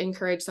I would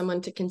encourage someone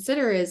to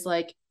consider is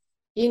like,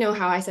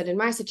 how I said in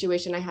my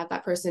situation, I had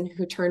that person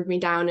who turned me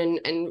down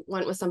and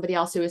went with somebody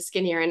else who was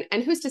skinnier.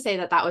 And who's to say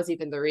that that was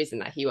even the reason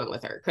that he went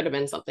with her? Could have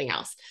been something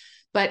else.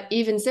 But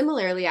even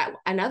similarly, at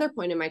another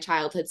point in my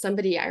childhood,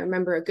 I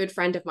remember a good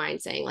friend of mine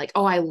saying like,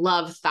 oh, I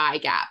love thigh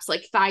gaps.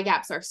 Like thigh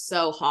gaps are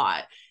so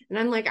hot. And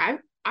I'm like, I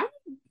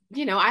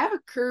I have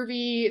a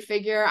curvy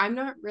figure. I'm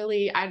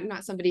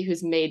not somebody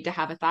who's made to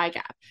have a thigh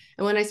gap.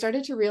 And when I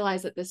started to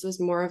realize that this was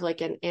more of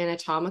like an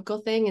anatomical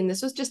thing, and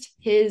this was just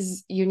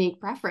his unique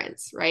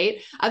preference,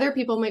 right? Other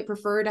people might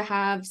prefer to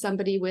have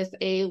somebody with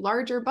a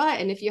larger butt.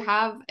 And if you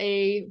have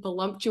a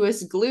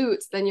voluptuous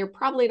glutes, then you're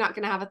probably not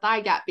going to have a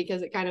thigh gap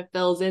because it kind of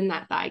fills in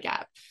that thigh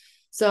gap.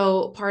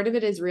 So part of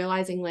it is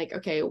realizing like,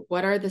 okay,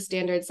 what are the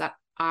standards that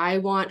I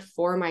want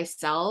for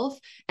myself?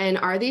 And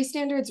are these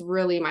standards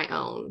really my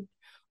own?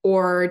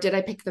 Or did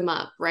I pick them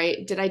up,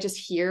 right? Did I just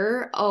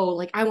hear, oh,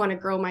 like I want to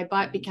grow my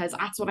butt because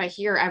that's what I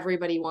hear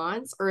everybody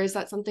wants? Or is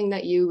that something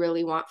that you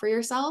really want for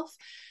yourself?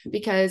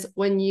 Because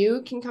when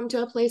you can come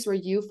to a place where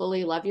you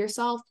fully love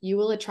yourself, you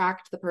will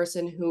attract the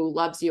person who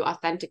loves you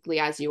authentically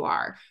as you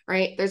are,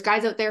 right? There's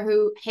guys out there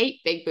who hate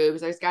big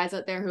boobs. There's guys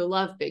out there who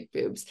love big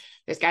boobs.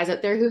 There's guys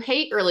out there who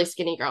hate really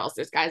skinny girls.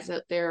 There's guys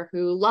out there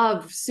who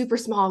love super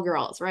small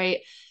girls, right?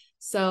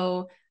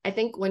 So I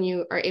think when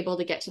you are able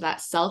to get to that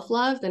self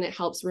love, then it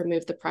helps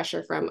remove the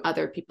pressure from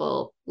other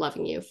people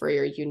loving you for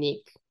your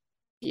unique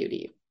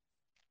beauty.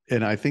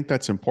 And I think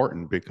that's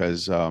important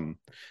because then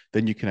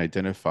you can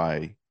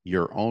identify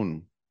your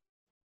own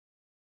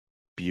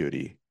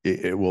beauty.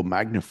 It will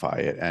magnify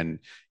it, and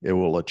it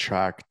will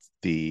attract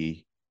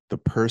the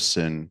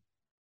person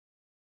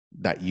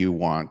that you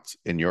want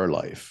in your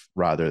life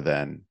rather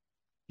than,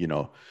 you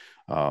know,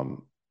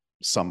 um,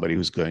 somebody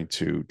who's going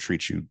to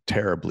treat you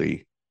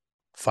terribly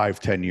 5,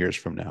 10 years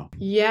from now.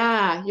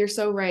 Yeah, you're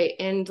so right.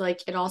 And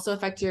like it also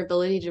affects your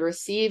ability to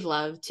receive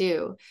love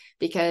too.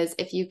 Because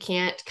if you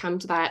can't come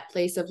to that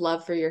place of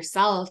love for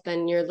yourself,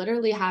 then you're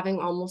literally having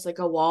almost like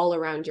a wall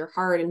around your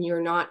heart and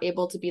you're not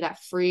able to be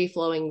that free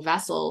flowing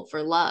vessel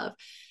for love.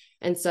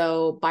 And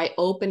so by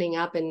opening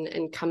up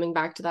and coming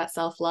back to that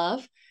self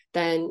love,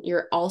 then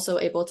you're also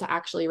able to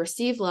actually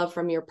receive love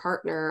from your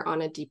partner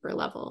on a deeper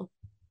level.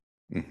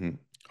 Mm-hmm.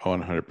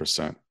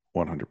 100%.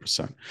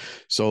 100%.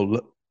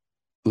 So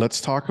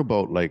let's talk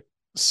about like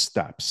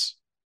steps.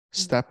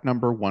 Step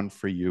number one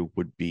for you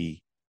would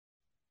be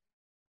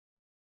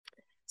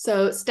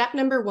So, step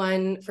number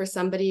one for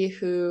somebody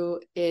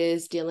who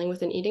is dealing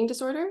with an eating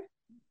disorder,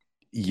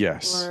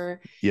 yes. or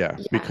Yeah,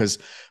 yeah, because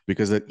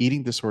the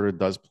eating disorder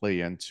does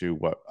play into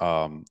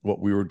what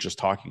we were just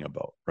talking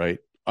about, right?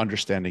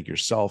 Understanding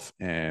yourself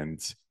and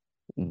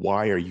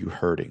why are you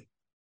hurting,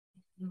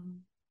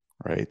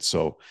 right?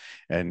 So,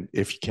 and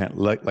if you can't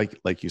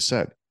like you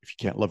said, if you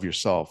can't love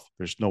yourself,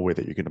 there's no way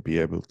that you're going to be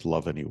able to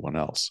love anyone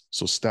else.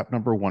 So, step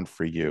number one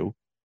for you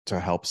to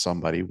help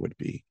somebody would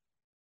be,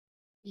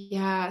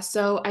 yeah.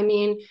 So, I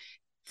mean,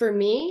 for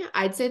me,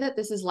 I'd say that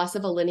this is less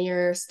of a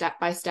linear step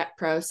by step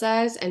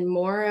process and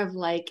more of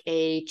like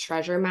a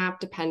treasure map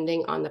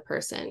depending on the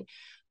person.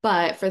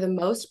 But for the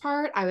most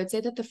part, I would say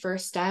that the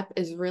first step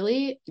is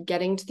really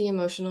getting to the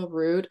emotional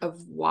root of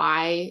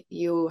why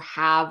you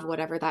have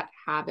whatever that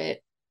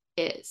habit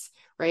is,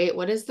 right?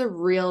 What is the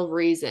real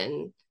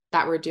reason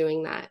that we're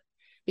doing that?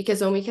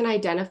 Because when we can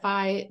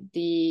identify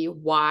the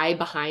why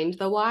behind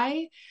the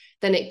why,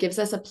 then it gives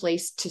us a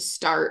place to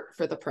start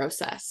for the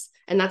process.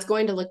 And that's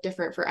going to look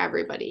different for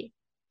everybody.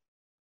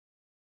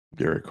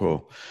 very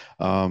cool.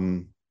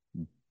 Um,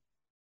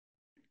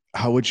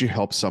 how would you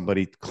help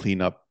somebody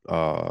clean up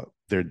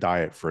their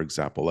diet, for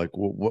example? Like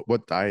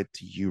what diet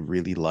do you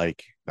really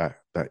like that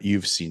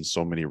you've seen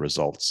so many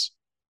results?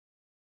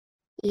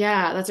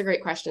 Yeah, that's a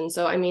great question.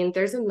 So, I mean,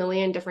 there's a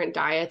million different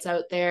diets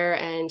out there,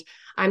 and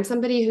I'm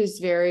somebody who's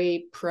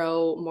very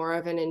pro more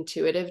of an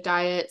intuitive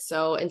diet.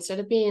 So, instead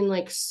of being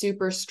like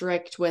super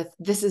strict with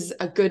this is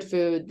a good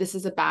food, this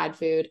is a bad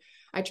food,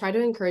 I try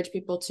to encourage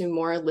people to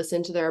more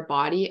listen to their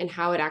body and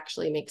how it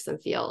actually makes them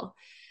feel.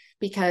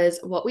 Because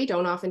what we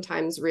don't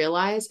oftentimes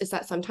realize is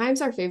that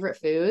sometimes our favorite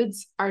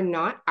foods are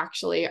not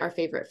actually our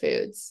favorite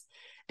foods.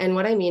 And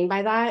what I mean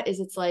by that is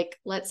it's like,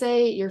 let's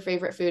say your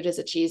favorite food is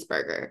a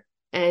cheeseburger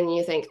and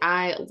you think,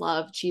 I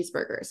love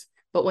cheeseburgers.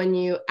 But when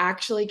you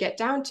actually get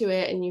down to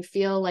it and you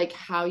feel like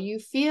how you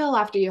feel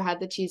after you had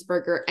the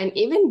cheeseburger, and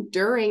even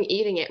during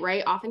eating it,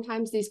 right?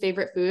 Oftentimes these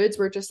favorite foods,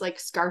 we're just like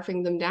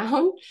scarfing them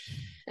down.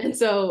 And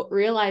so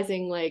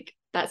realizing like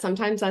that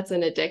sometimes that's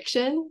an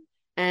addiction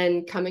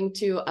and coming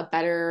to a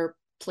better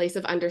place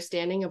of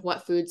understanding of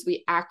what foods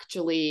we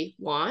actually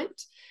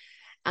want.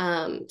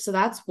 So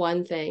that's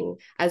one thing,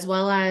 as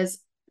well as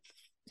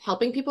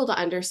helping people to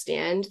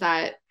understand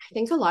that I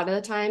think a lot of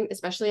the time,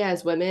 especially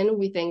as women,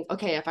 we think,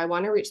 okay, if I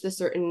want to reach this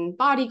certain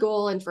body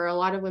goal, and for a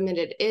lot of women,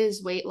 it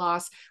is weight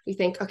loss, we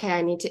think, okay,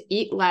 I need to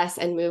eat less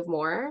and move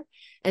more.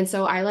 And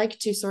so I like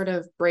to sort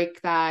of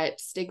break that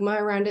stigma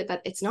around it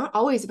that it's not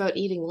always about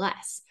eating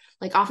less.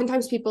 Like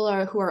oftentimes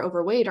people who are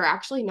overweight are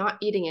actually not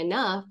eating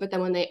enough, but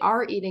then when they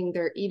are eating,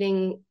 they're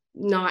eating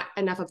not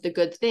enough of the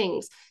good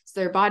things.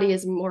 So their body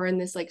is more in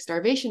this like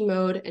starvation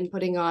mode and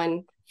putting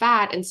on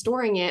fat and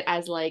storing it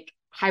as like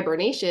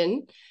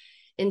hibernation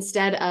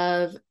instead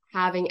of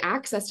having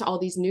access to all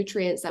these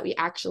nutrients that we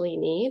actually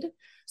need.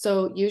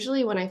 So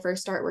usually when I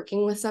first start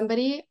working with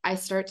somebody, I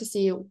start to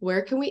see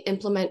where can we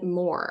implement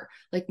more,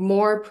 like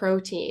more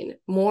protein,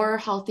 more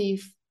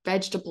healthy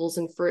vegetables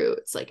and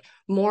fruits, like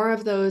more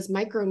of those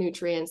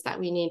micronutrients that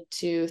we need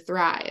to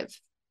thrive.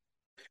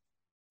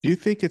 Do you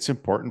think it's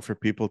important for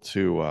people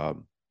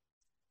to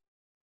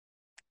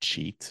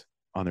cheat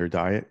on their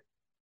diet?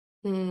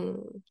 Hmm.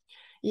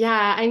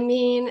 Yeah, I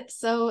mean,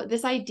 so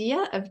this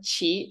idea of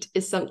cheat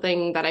is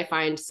something that I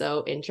find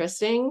so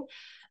interesting.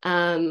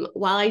 While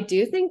I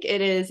do think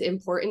it is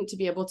important to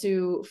be able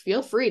to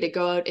feel free to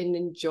go out and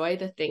enjoy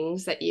the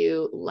things that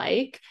you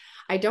like,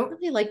 I don't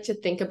really like to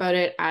think about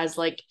it as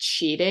like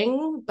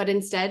cheating, but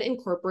instead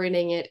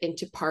incorporating it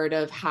into part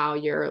of how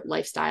your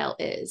lifestyle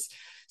is.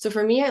 So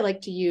for me, I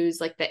like to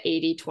use like the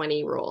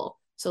 80-20 rule.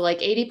 So, like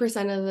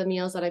 80% of the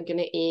meals that I'm going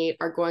to eat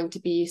are going to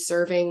be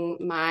serving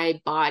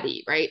my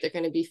body, right? They're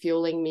going to be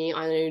fueling me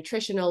on a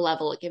nutritional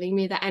level, giving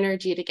me the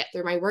energy to get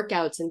through my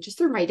workouts and just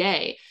through my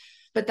day.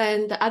 But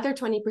then the other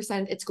 20%,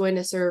 it's going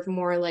to serve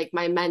more like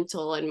my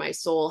mental and my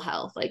soul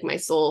health, like my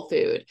soul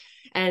food.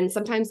 And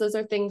sometimes those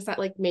are things that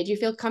like made you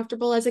feel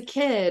comfortable as a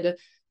kid.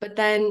 But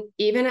then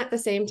even at the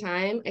same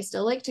time, I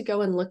still like to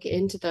go and look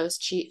into those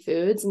cheat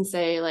foods and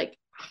say, like,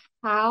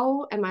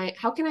 how can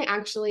I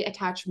actually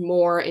attach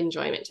more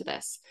enjoyment to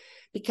this?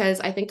 Because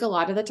I think a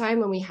lot of the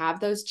time when we have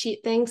those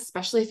cheat things,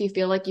 especially if you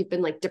feel like you've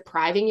been like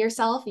depriving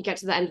yourself, you get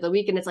to the end of the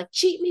week and it's like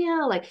cheat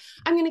meal, like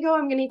I'm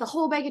gonna eat the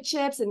whole bag of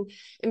chips, and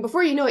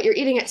before you know it, you're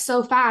eating it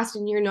so fast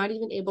and you're not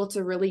even able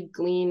to really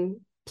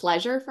glean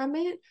pleasure from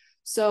it.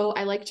 So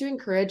I like to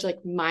encourage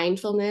like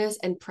mindfulness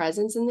and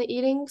presence in the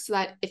eating so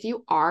that if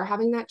you are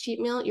having that cheat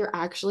meal, you're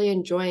actually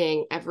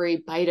enjoying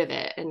every bite of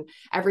it and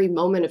every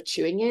moment of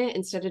chewing it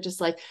instead of just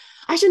like,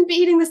 I shouldn't be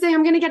eating this thing.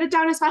 I'm going to get it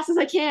down as fast as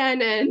I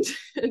can and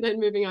and then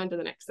moving on to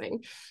the next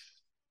thing.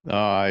 No,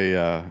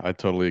 I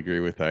totally agree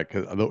with that.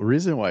 Because the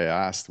reason why I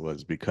asked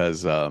was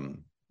because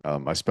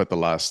I spent the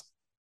last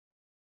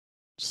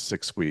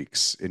 6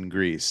 weeks in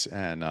Greece,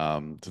 and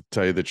to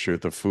tell you the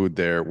truth, the food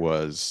there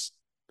was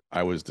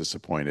I was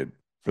disappointed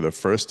for the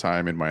first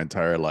time in my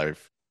entire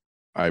life.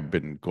 I've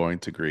been going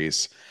to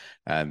Greece,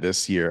 and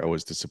this year I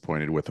was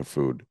disappointed with the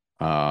food.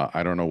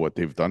 I don't know what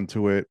they've done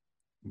to it,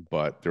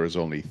 but there was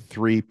only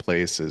three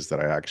places that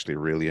I actually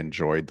really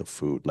enjoyed the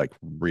food, like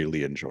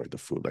really enjoyed the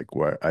food, like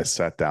where I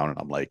sat down and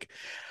I'm like,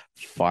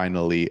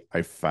 finally,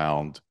 I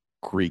found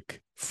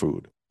Greek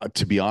food.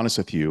 To be honest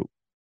with you,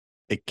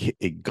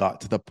 it got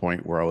to the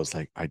point where I was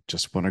like, I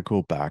just want to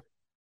go back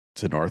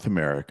to North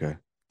America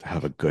to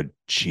have a good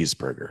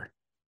cheeseburger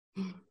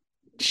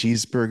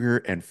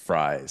and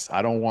fries.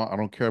 I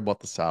don't care about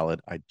the salad.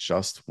 I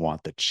just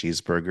want the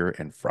cheeseburger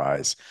and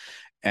fries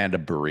and a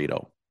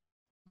burrito.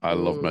 I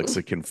love Mm.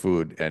 Mexican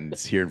food, and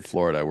here in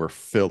Florida, we're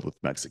filled with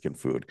Mexican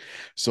food.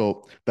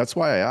 So that's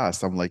why I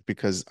asked. I'm like,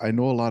 because I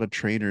know a lot of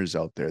trainers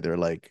out there, they're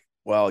like,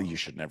 well, you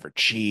should never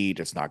cheat.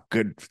 It's not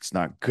good. It's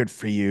not good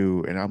for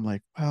you. And I'm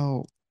like,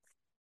 well,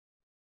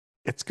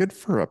 it's good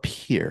for up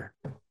here.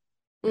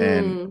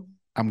 And Mm.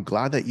 I'm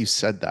glad that you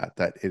said that,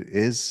 that it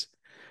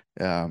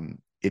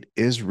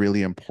is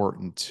really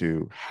important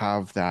to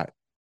have that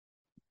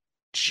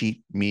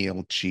cheat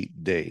meal,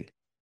 cheat day,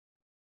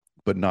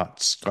 but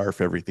not scarf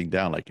everything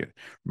down like it.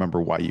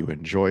 Remember why you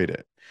enjoyed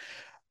it.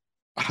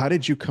 How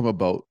did you come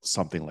about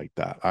something like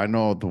that? I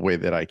know the way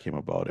that I came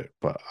about it,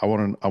 but I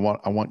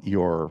want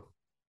your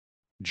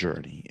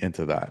journey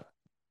into that.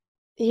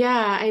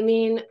 Yeah, I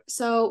mean,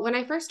 so when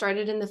I first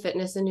started in the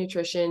fitness and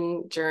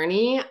nutrition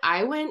journey,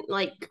 I went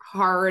like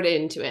hard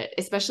into it,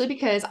 especially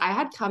because I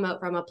had come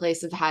out from a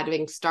place of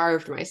having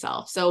starved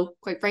myself. So,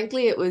 quite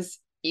frankly, it was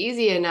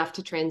easy enough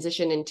to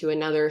transition into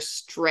another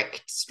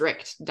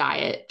strict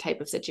diet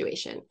type of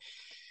situation.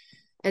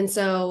 And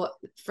so,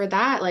 for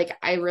that, like,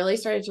 I really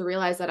started to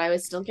realize that I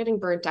was still getting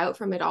burnt out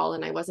from it all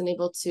and I wasn't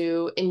able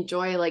to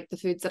enjoy like the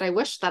foods that I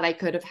wish that I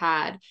could have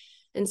had.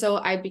 And so,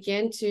 I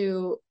began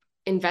to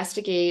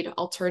investigate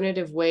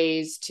alternative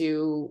ways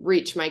to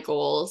reach my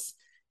goals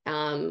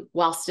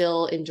while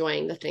still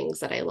enjoying the things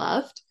that I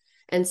loved.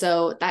 And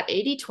so that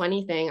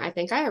 80-20 thing, I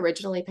think I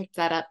originally picked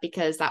that up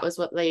because that was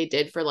what they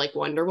did for like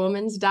Wonder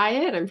Woman's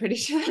diet. I'm pretty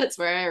sure that's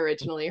where I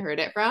originally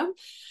heard it from.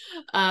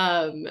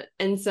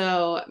 And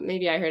so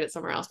maybe I heard it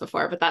somewhere else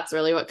before, but that's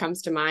really what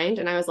comes to mind.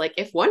 And I was like,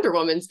 if Wonder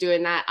Woman's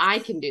doing that, I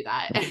can do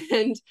that.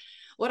 And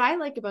what I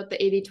like about the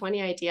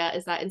 80-20 idea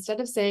is that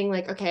instead of saying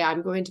like, okay,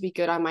 I'm going to be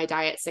good on my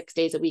diet 6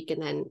 days a week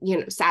and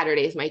then,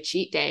 Saturday is my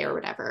cheat day or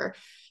whatever,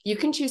 you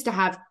can choose to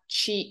have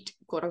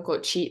quote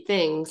unquote, cheat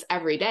things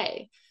every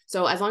day.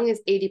 So as long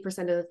as 80%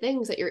 of the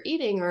things that you're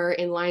eating are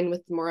in line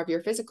with more of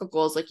your physical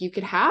goals, like you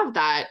could have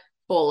that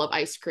bowl of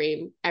ice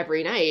cream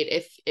every night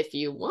if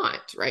you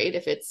want, right?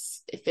 If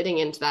it's fitting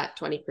into that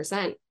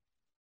 20%.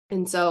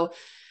 And so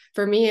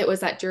for me, it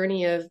was that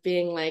journey of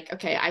being like,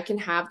 okay, I can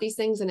have these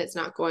things and it's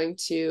not going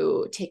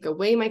to take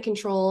away my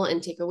control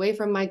and take away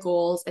from my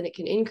goals, and it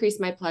can increase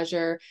my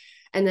pleasure.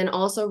 And then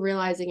also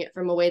realizing it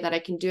from a way that I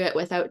can do it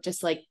without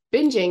just like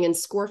binging and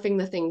scorfing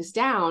the things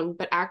down,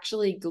 but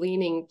actually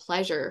gleaning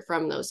pleasure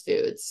from those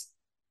foods.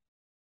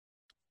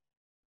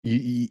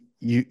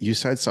 You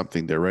said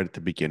something there right at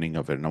the beginning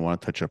of it, and I want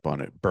to touch up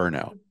on it.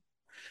 Burnout.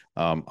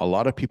 A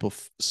lot of people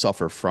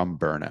suffer from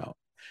burnout.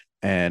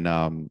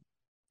 And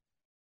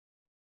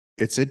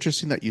it's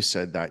interesting that you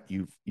said that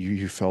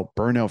you felt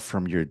burnout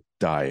from your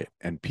diet,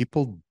 and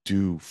people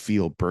do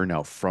feel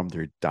burnout from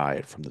their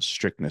diet, from the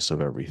strictness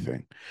of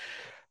everything.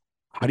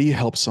 How do you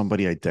help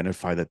somebody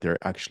identify that they're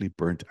actually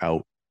burnt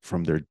out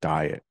from their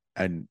diet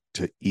and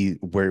to eat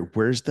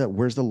where's the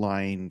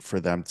line for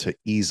them to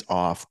ease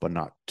off but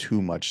not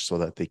too much so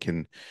that they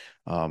can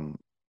um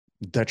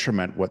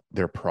detriment what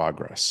their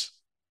progress?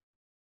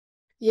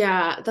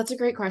 Yeah, that's a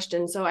great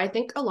question. So I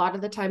think a lot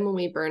of the time when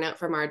we burn out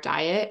from our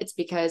diet, it's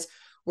because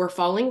we're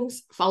following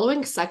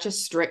such a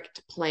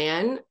strict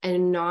plan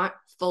and not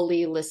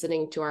fully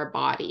listening to our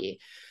body.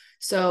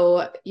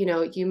 So,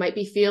 you might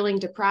be feeling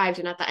deprived,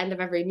 and at the end of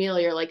every meal,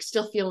 you're like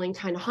still feeling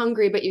kind of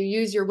hungry, but you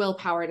use your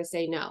willpower to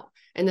say no.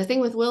 And the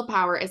thing with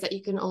willpower is that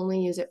you can only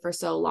use it for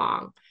so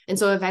long. And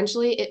so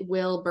eventually it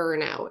will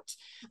burn out,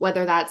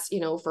 whether that's,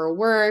 for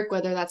work,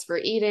 whether that's for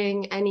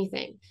eating,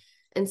 anything.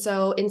 And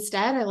so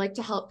instead, I like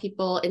to help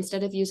people,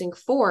 instead of using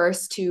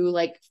force to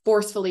like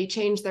forcefully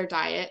change their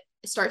diet,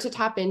 start to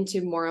tap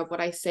into more of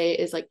what I say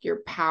is like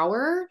your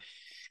power.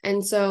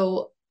 And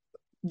so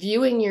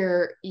viewing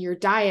your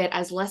diet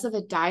as less of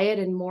a diet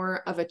and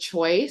more of a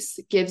choice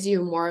gives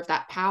you more of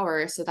that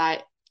power, so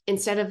that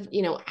instead of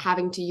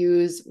having to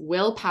use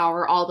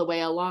willpower all the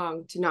way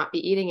along to not be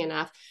eating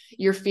enough,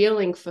 you're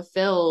feeling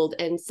fulfilled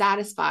and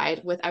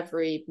satisfied with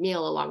every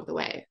meal along the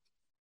way.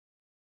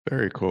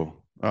 Very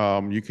cool.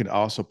 You can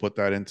also put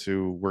that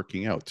into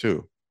working out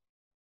too,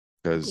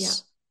 Yeah.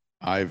 because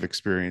I've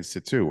experienced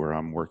it too, where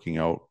I'm working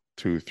out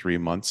 2, 3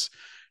 months,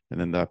 and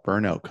then that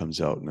burnout comes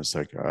out, and it's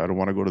like I don't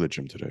want to go to the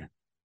gym today.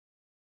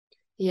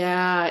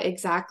 Yeah,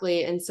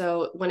 exactly. And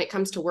so when it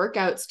comes to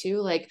workouts too,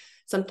 like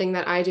something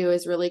that I do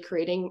is really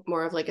creating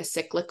more of like a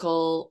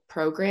cyclical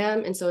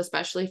program. And so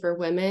especially for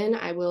women,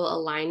 I will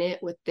align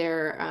it with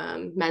their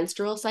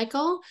menstrual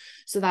cycle,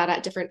 so that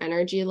at different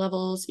energy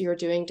levels, you're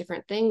doing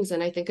different things.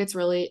 And I think it's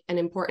really an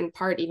important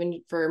part,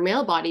 even for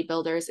male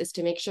bodybuilders, is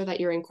to make sure that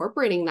you're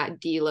incorporating that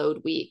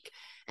deload week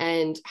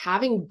and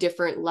having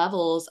different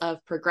levels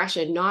of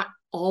progression, not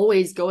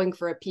always going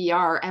for a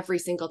PR every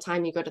single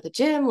time you go to the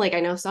gym. Like I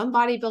know some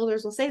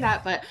bodybuilders will say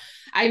that, but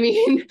I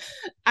mean,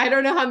 I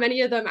don't know how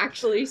many of them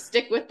actually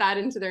stick with that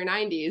into their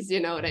 90s.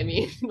 You know what I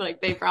mean? Like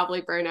they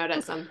probably burn out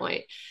at some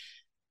point.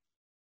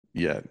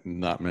 Yeah,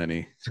 not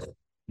many.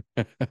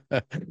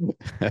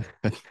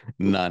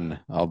 None.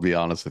 I'll be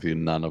honest with you,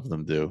 none of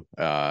them do.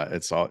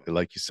 It's all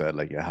like you said,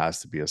 like it has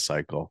to be a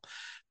cycle.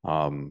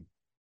 Um,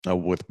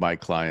 with my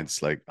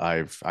clients, like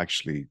I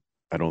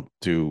don't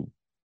do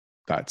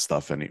that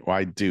stuff well,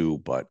 I do,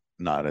 but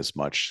not as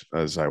much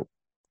as I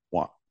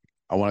want.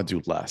 I want to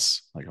do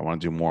less. Like I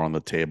want to do more on the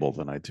table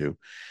than I do.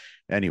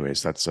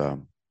 Anyways, that's a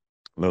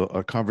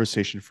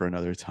conversation for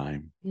another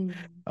time.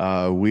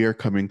 Mm. We are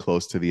coming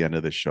close to the end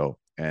of the show.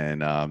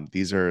 And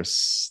these are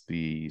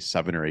the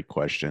 7 or 8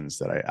 questions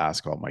that I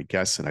ask all my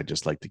guests, and I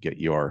just like to get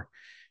your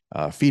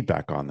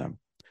feedback on them.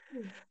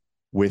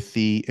 With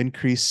the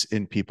increase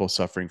in people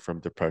suffering from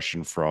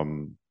depression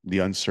from the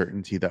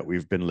uncertainty that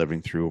we've been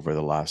living through over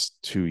the last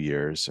 2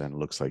 years and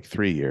looks like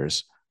 3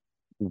 years,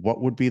 what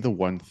would be the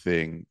one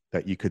thing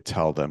that you could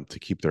tell them to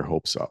keep their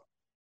hopes up?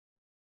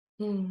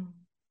 Mm.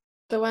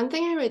 The one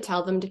thing I would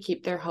tell them to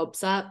keep their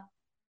hopes up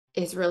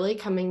is really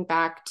coming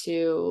back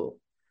to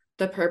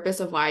the purpose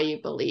of why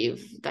you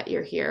believe that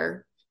you're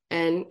here.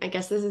 And I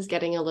guess this is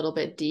getting a little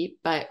bit deep,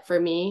 but for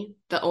me,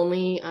 the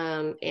only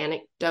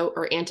anecdote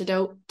or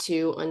antidote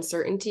to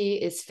uncertainty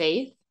is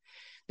faith,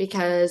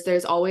 because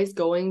there's always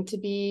going to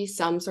be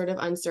some sort of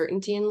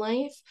uncertainty in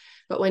life.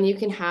 But when you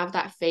can have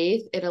that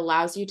faith, it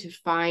allows you to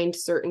find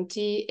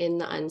certainty in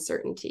the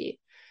uncertainty.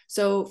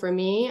 So for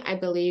me, I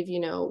believe,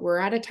 we're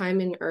at a time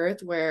in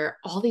Earth where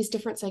all these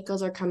different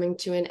cycles are coming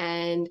to an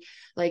end.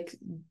 Like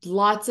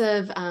lots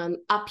of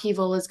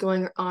upheaval is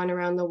going on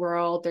around the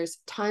world. There's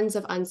tons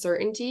of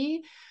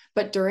uncertainty.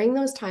 But during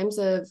those times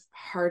of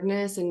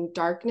hardness and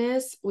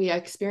darkness, we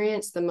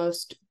experience the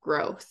most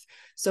growth.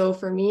 So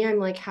for me, I'm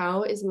like,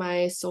 how is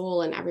my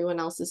soul and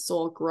everyone else's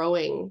soul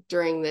growing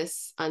during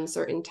this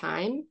uncertain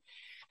time?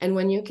 And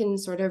when you can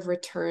sort of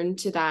return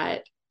to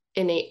that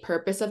innate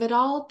purpose of it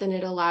all, then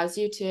it allows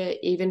you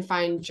to even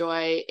find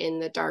joy in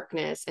the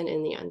darkness and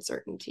in the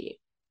uncertainty.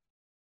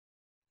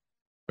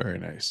 Very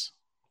nice.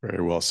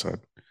 Very well said.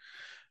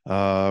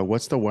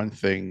 What's the one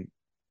thing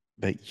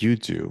that you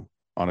do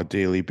on a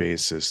daily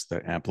basis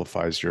that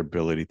amplifies your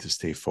ability to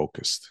stay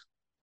focused?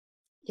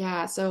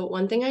 Yeah. So,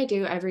 one thing I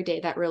do every day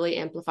that really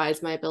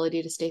amplifies my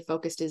ability to stay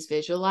focused is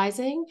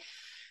visualizing.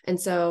 And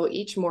so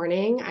each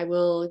morning I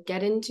will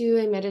get into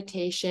a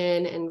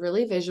meditation and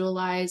really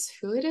visualize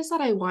who it is that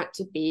I want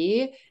to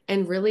be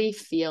and really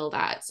feel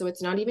that. So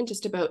it's not even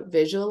just about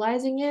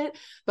visualizing it,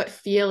 but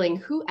feeling,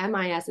 who am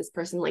I as this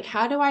person? Like,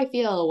 how do I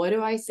feel? What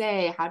do I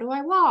say? How do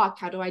I walk?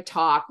 How do I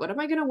talk? What am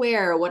I going to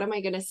wear? What am I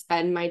going to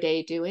spend my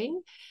day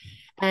doing?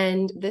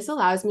 And this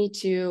allows me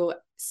to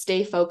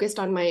stay focused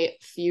on my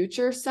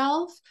future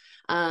self,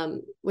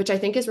 which I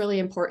think is really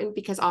important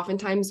because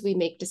oftentimes we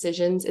make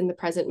decisions in the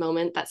present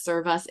moment that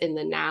serve us in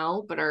the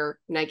now, but are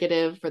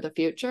negative for the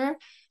future.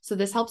 So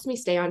this helps me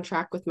stay on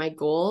track with my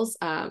goals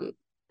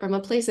from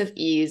a place of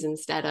ease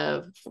instead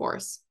of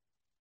force.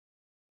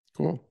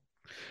 Cool.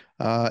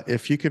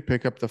 If you could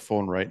pick up the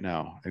phone right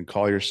now and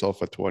call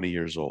yourself at 20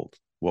 years old,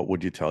 what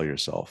would you tell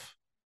yourself?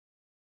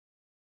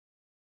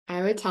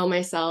 I would tell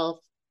myself,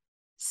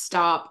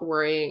 stop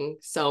worrying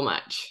so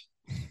much.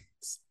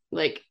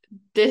 Like,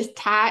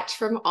 detach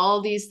from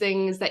all these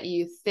things that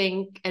you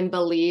think and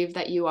believe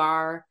that you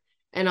are,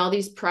 and all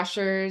these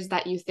pressures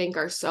that you think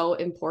are so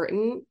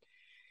important,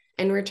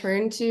 and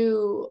return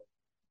to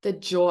the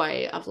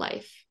joy of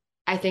life.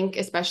 I think,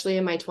 especially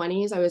in my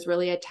 20s, I was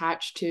really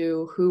attached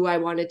to who I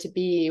wanted to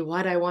be,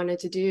 what I wanted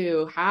to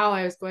do, how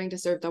I was going to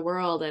serve the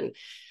world. And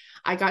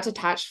I got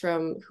detached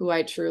from who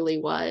I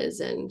truly was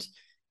and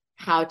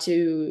how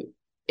to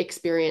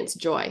experience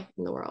joy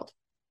in the world.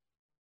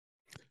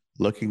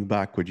 Looking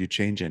back, would you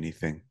change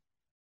anything?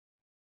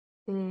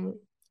 Mm.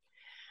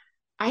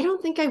 I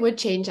don't think I would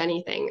change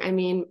anything. I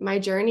mean, my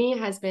journey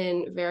has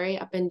been very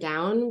up and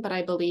down, but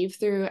I believe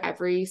through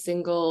every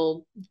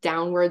single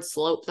downward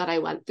slope that I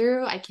went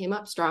through, I came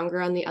up stronger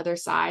on the other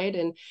side.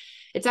 And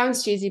it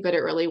sounds cheesy, but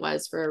it really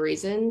was for a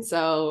reason.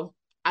 So,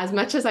 as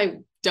much as I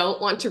don't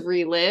want to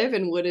relive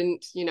and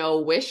wouldn't,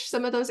 wish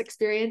some of those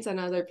experiences on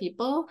other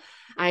people,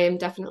 I am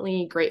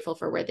definitely grateful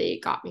for where they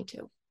got me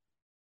to.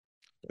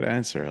 Good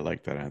answer. I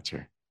like that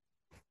answer.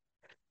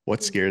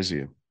 What scares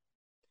you?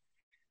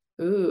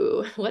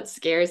 Ooh, what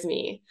scares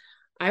me?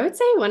 I would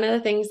say one of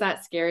the things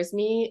that scares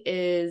me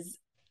is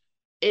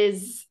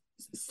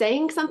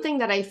saying something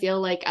that I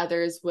feel like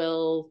others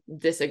will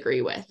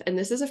disagree with. And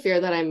this is a fear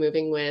that I'm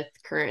moving with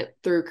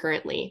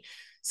currently.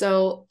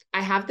 So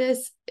I have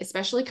this,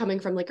 especially coming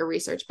from like a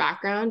research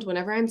background,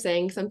 whenever I'm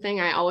saying something,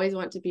 I always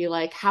want to be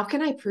like, how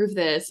can I prove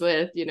this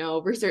with,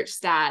 research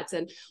stats?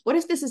 And what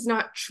if this is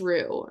not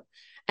true?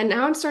 And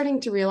now I'm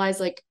starting to realize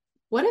like,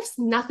 what if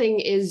nothing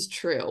is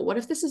true? What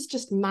if this is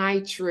just my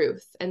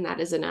truth and that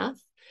is enough?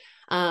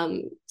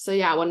 So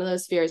yeah, one of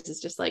those fears is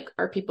just like,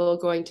 are people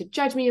going to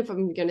judge me if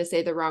I'm going to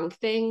say the wrong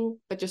thing?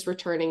 But just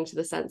returning to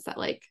the sense that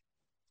like,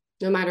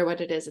 no matter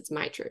what it is, it's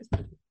my truth.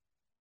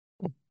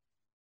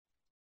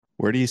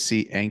 Where do you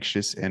see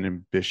Anxious and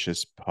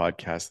Ambitious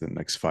podcast in the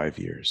next 5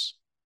 years?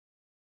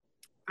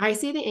 I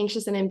see the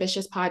Anxious and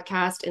Ambitious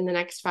podcast in the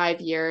next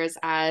 5 years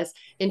as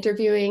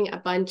interviewing a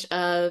bunch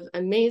of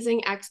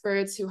amazing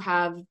experts who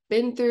have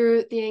been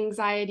through the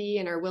anxiety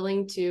and are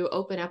willing to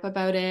open up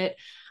about it.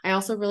 I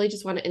also really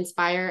just want to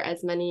inspire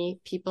as many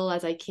people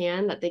as I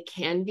can that they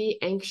can be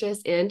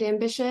anxious and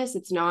ambitious.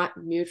 It's not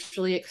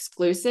mutually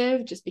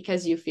exclusive. Just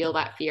because you feel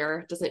that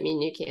fear doesn't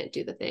mean you can't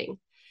do the thing.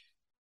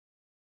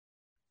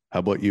 How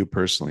about you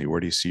personally? Where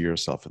do you see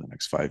yourself in the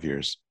next 5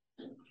 years?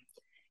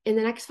 In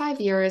the next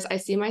 5 years, I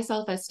see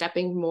myself as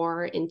stepping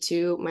more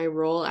into my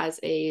role as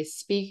a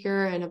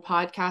speaker and a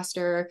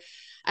podcaster,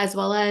 as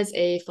well as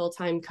a full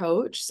time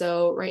coach.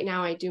 So, right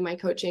now, I do my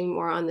coaching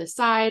more on the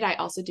side. I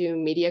also do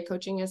media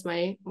coaching as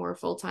my more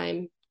full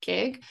time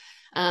gig.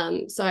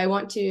 So, I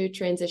want to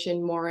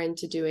transition more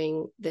into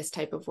doing this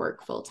type of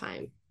work full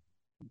time.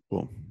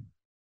 Cool.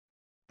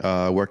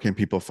 Where can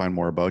people find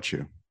more about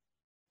you?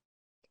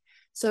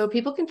 So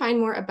people can find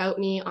more about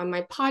me on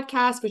my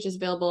podcast, which is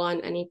available on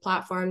any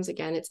platforms.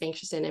 Again, it's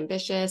Anxious and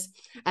Ambitious,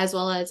 as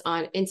well as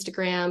on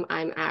Instagram.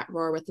 I'm at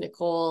Roar with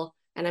Nicole,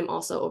 and I'm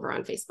also over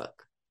on Facebook.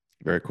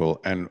 Very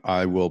cool. And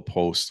I will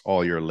post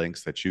all your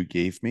links that you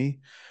gave me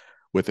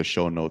with a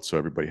show notes so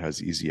everybody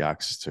has easy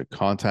access to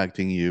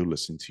contacting you,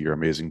 listening to your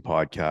amazing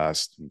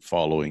podcast, and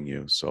following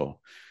you.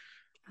 So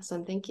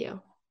Awesome. Thank you.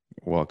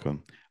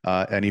 welcome.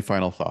 Any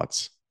final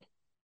thoughts?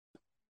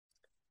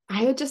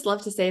 I would just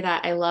love to say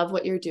that I love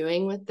what you're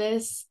doing with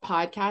this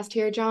podcast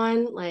here,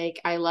 John. Like,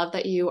 I love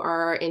that you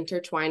are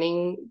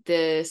intertwining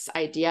this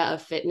idea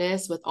of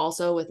fitness with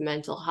also with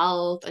mental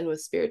health and with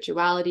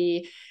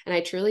spirituality. And I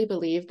truly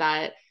believe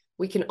that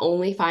we can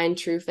only find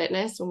true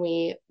fitness when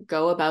we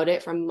go about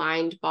it from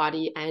mind,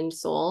 body, and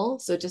soul.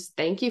 So just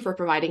thank you for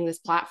providing this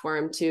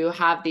platform to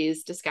have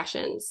these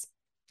discussions.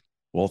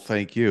 Well,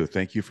 thank you.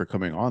 Thank you for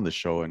coming on the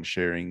show and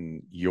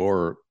sharing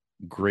your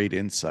great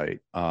insight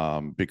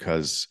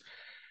because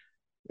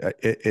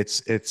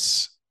it's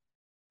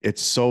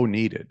so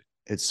needed.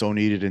 It's so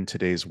needed in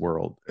today's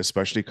world,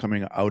 especially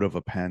coming out of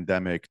a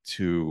pandemic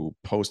to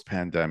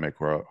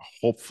post-pandemic, or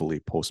hopefully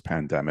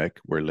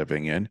post-pandemic we're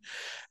living in.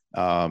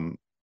 Um,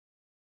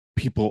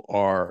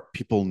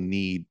 people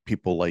need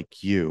people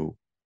like you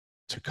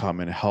to come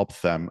and help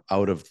them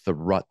out of the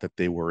rut that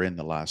they were in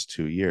the last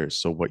 2 years.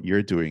 So what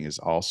you're doing is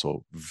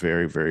also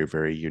very, very,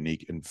 very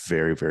unique and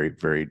very, very,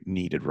 very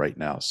needed right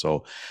now.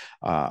 So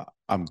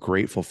I'm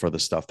grateful for the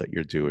stuff that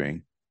you're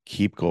doing.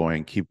 Keep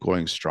going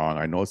strong.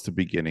 I know it's the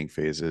beginning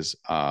phases.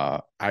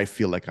 I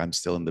feel like I'm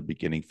still in the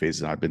beginning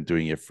phase, and I've been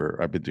doing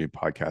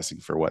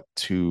podcasting for what,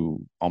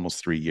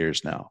 almost 3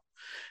 years now.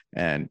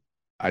 And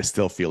I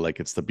still feel like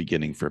it's the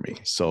beginning for me.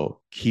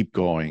 So keep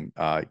going.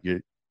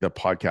 The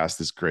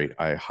podcast is great.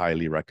 I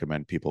highly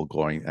recommend people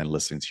going and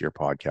listening to your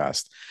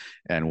podcast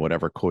and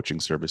whatever coaching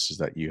services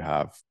that you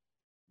have.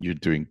 You're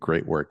doing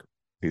great work.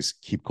 Please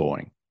keep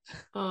going.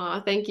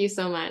 Oh, thank you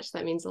so much.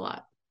 That means a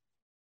lot.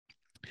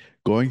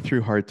 Going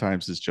through hard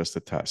times is just a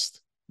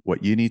test.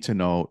 What you need to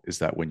know is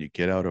that when you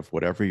get out of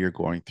whatever you're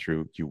going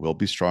through, you will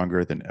be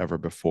stronger than ever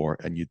before,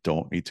 and you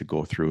don't need to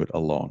go through it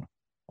alone.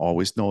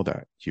 Always know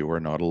that you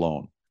are not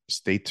alone.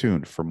 Stay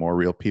tuned for more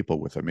real people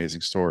with amazing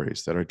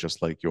stories that are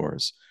just like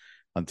yours.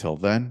 Until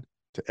then,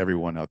 to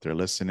everyone out there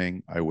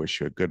listening, I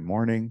wish you a good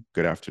morning,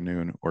 good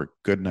afternoon, or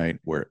good night,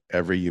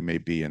 wherever you may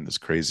be in this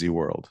crazy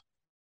world.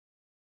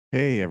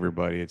 Hey,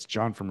 everybody, it's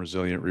John from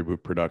Resilient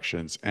Reboot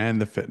Productions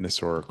and the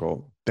Fitness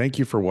Oracle. Thank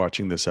you for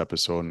watching this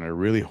episode, and I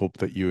really hope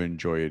that you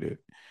enjoyed it.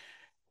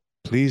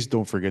 Please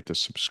don't forget to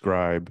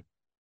subscribe,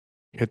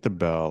 hit the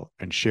bell,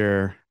 and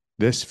share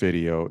this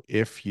video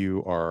if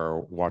you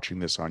are watching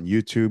this on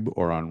YouTube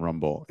or on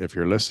Rumble. If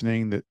you're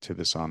listening to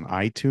this on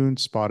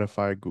iTunes,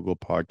 Spotify, Google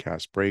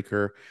Podcast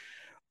Breaker,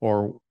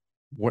 or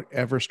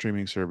whatever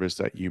streaming service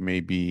that you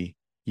may be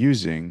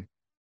using,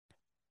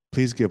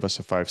 please give us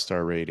a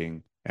 5-star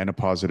rating and a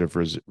positive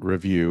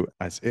review,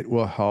 as it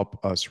will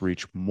help us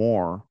reach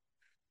more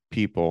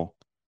people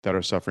that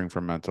are suffering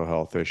from mental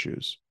health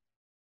issues.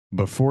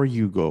 Before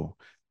you go,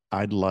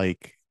 I'd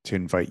like to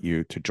invite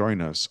you to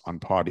join us on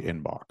Pod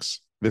Inbox.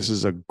 This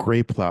is a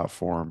great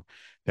platform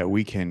that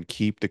we can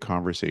keep the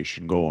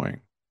conversation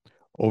going.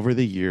 Over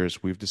the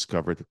years, we've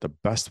discovered that the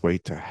best way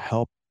to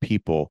help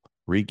people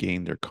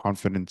regain their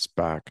confidence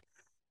back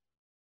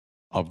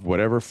of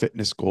whatever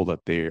fitness goal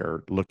that they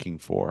are looking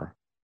for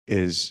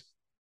is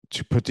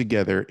to put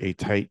together a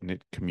tight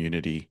knit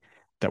community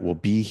that will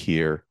be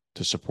here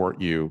to support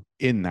you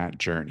in that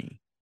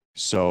journey.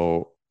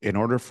 So, in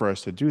order for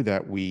us to do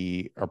that,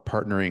 we are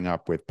partnering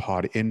up with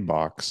Pod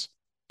Inbox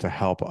to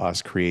help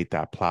us create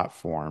that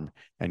platform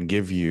and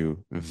give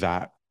you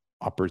that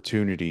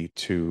opportunity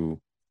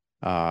to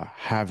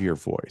have your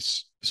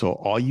voice. So,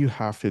 all you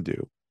have to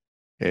do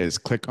is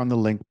click on the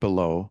link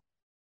below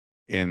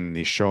in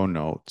the show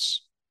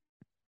notes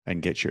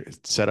and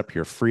set up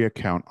your free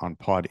account on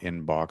Pod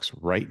Inbox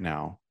right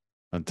now.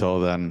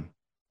 Until then,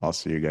 I'll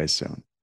see you guys soon.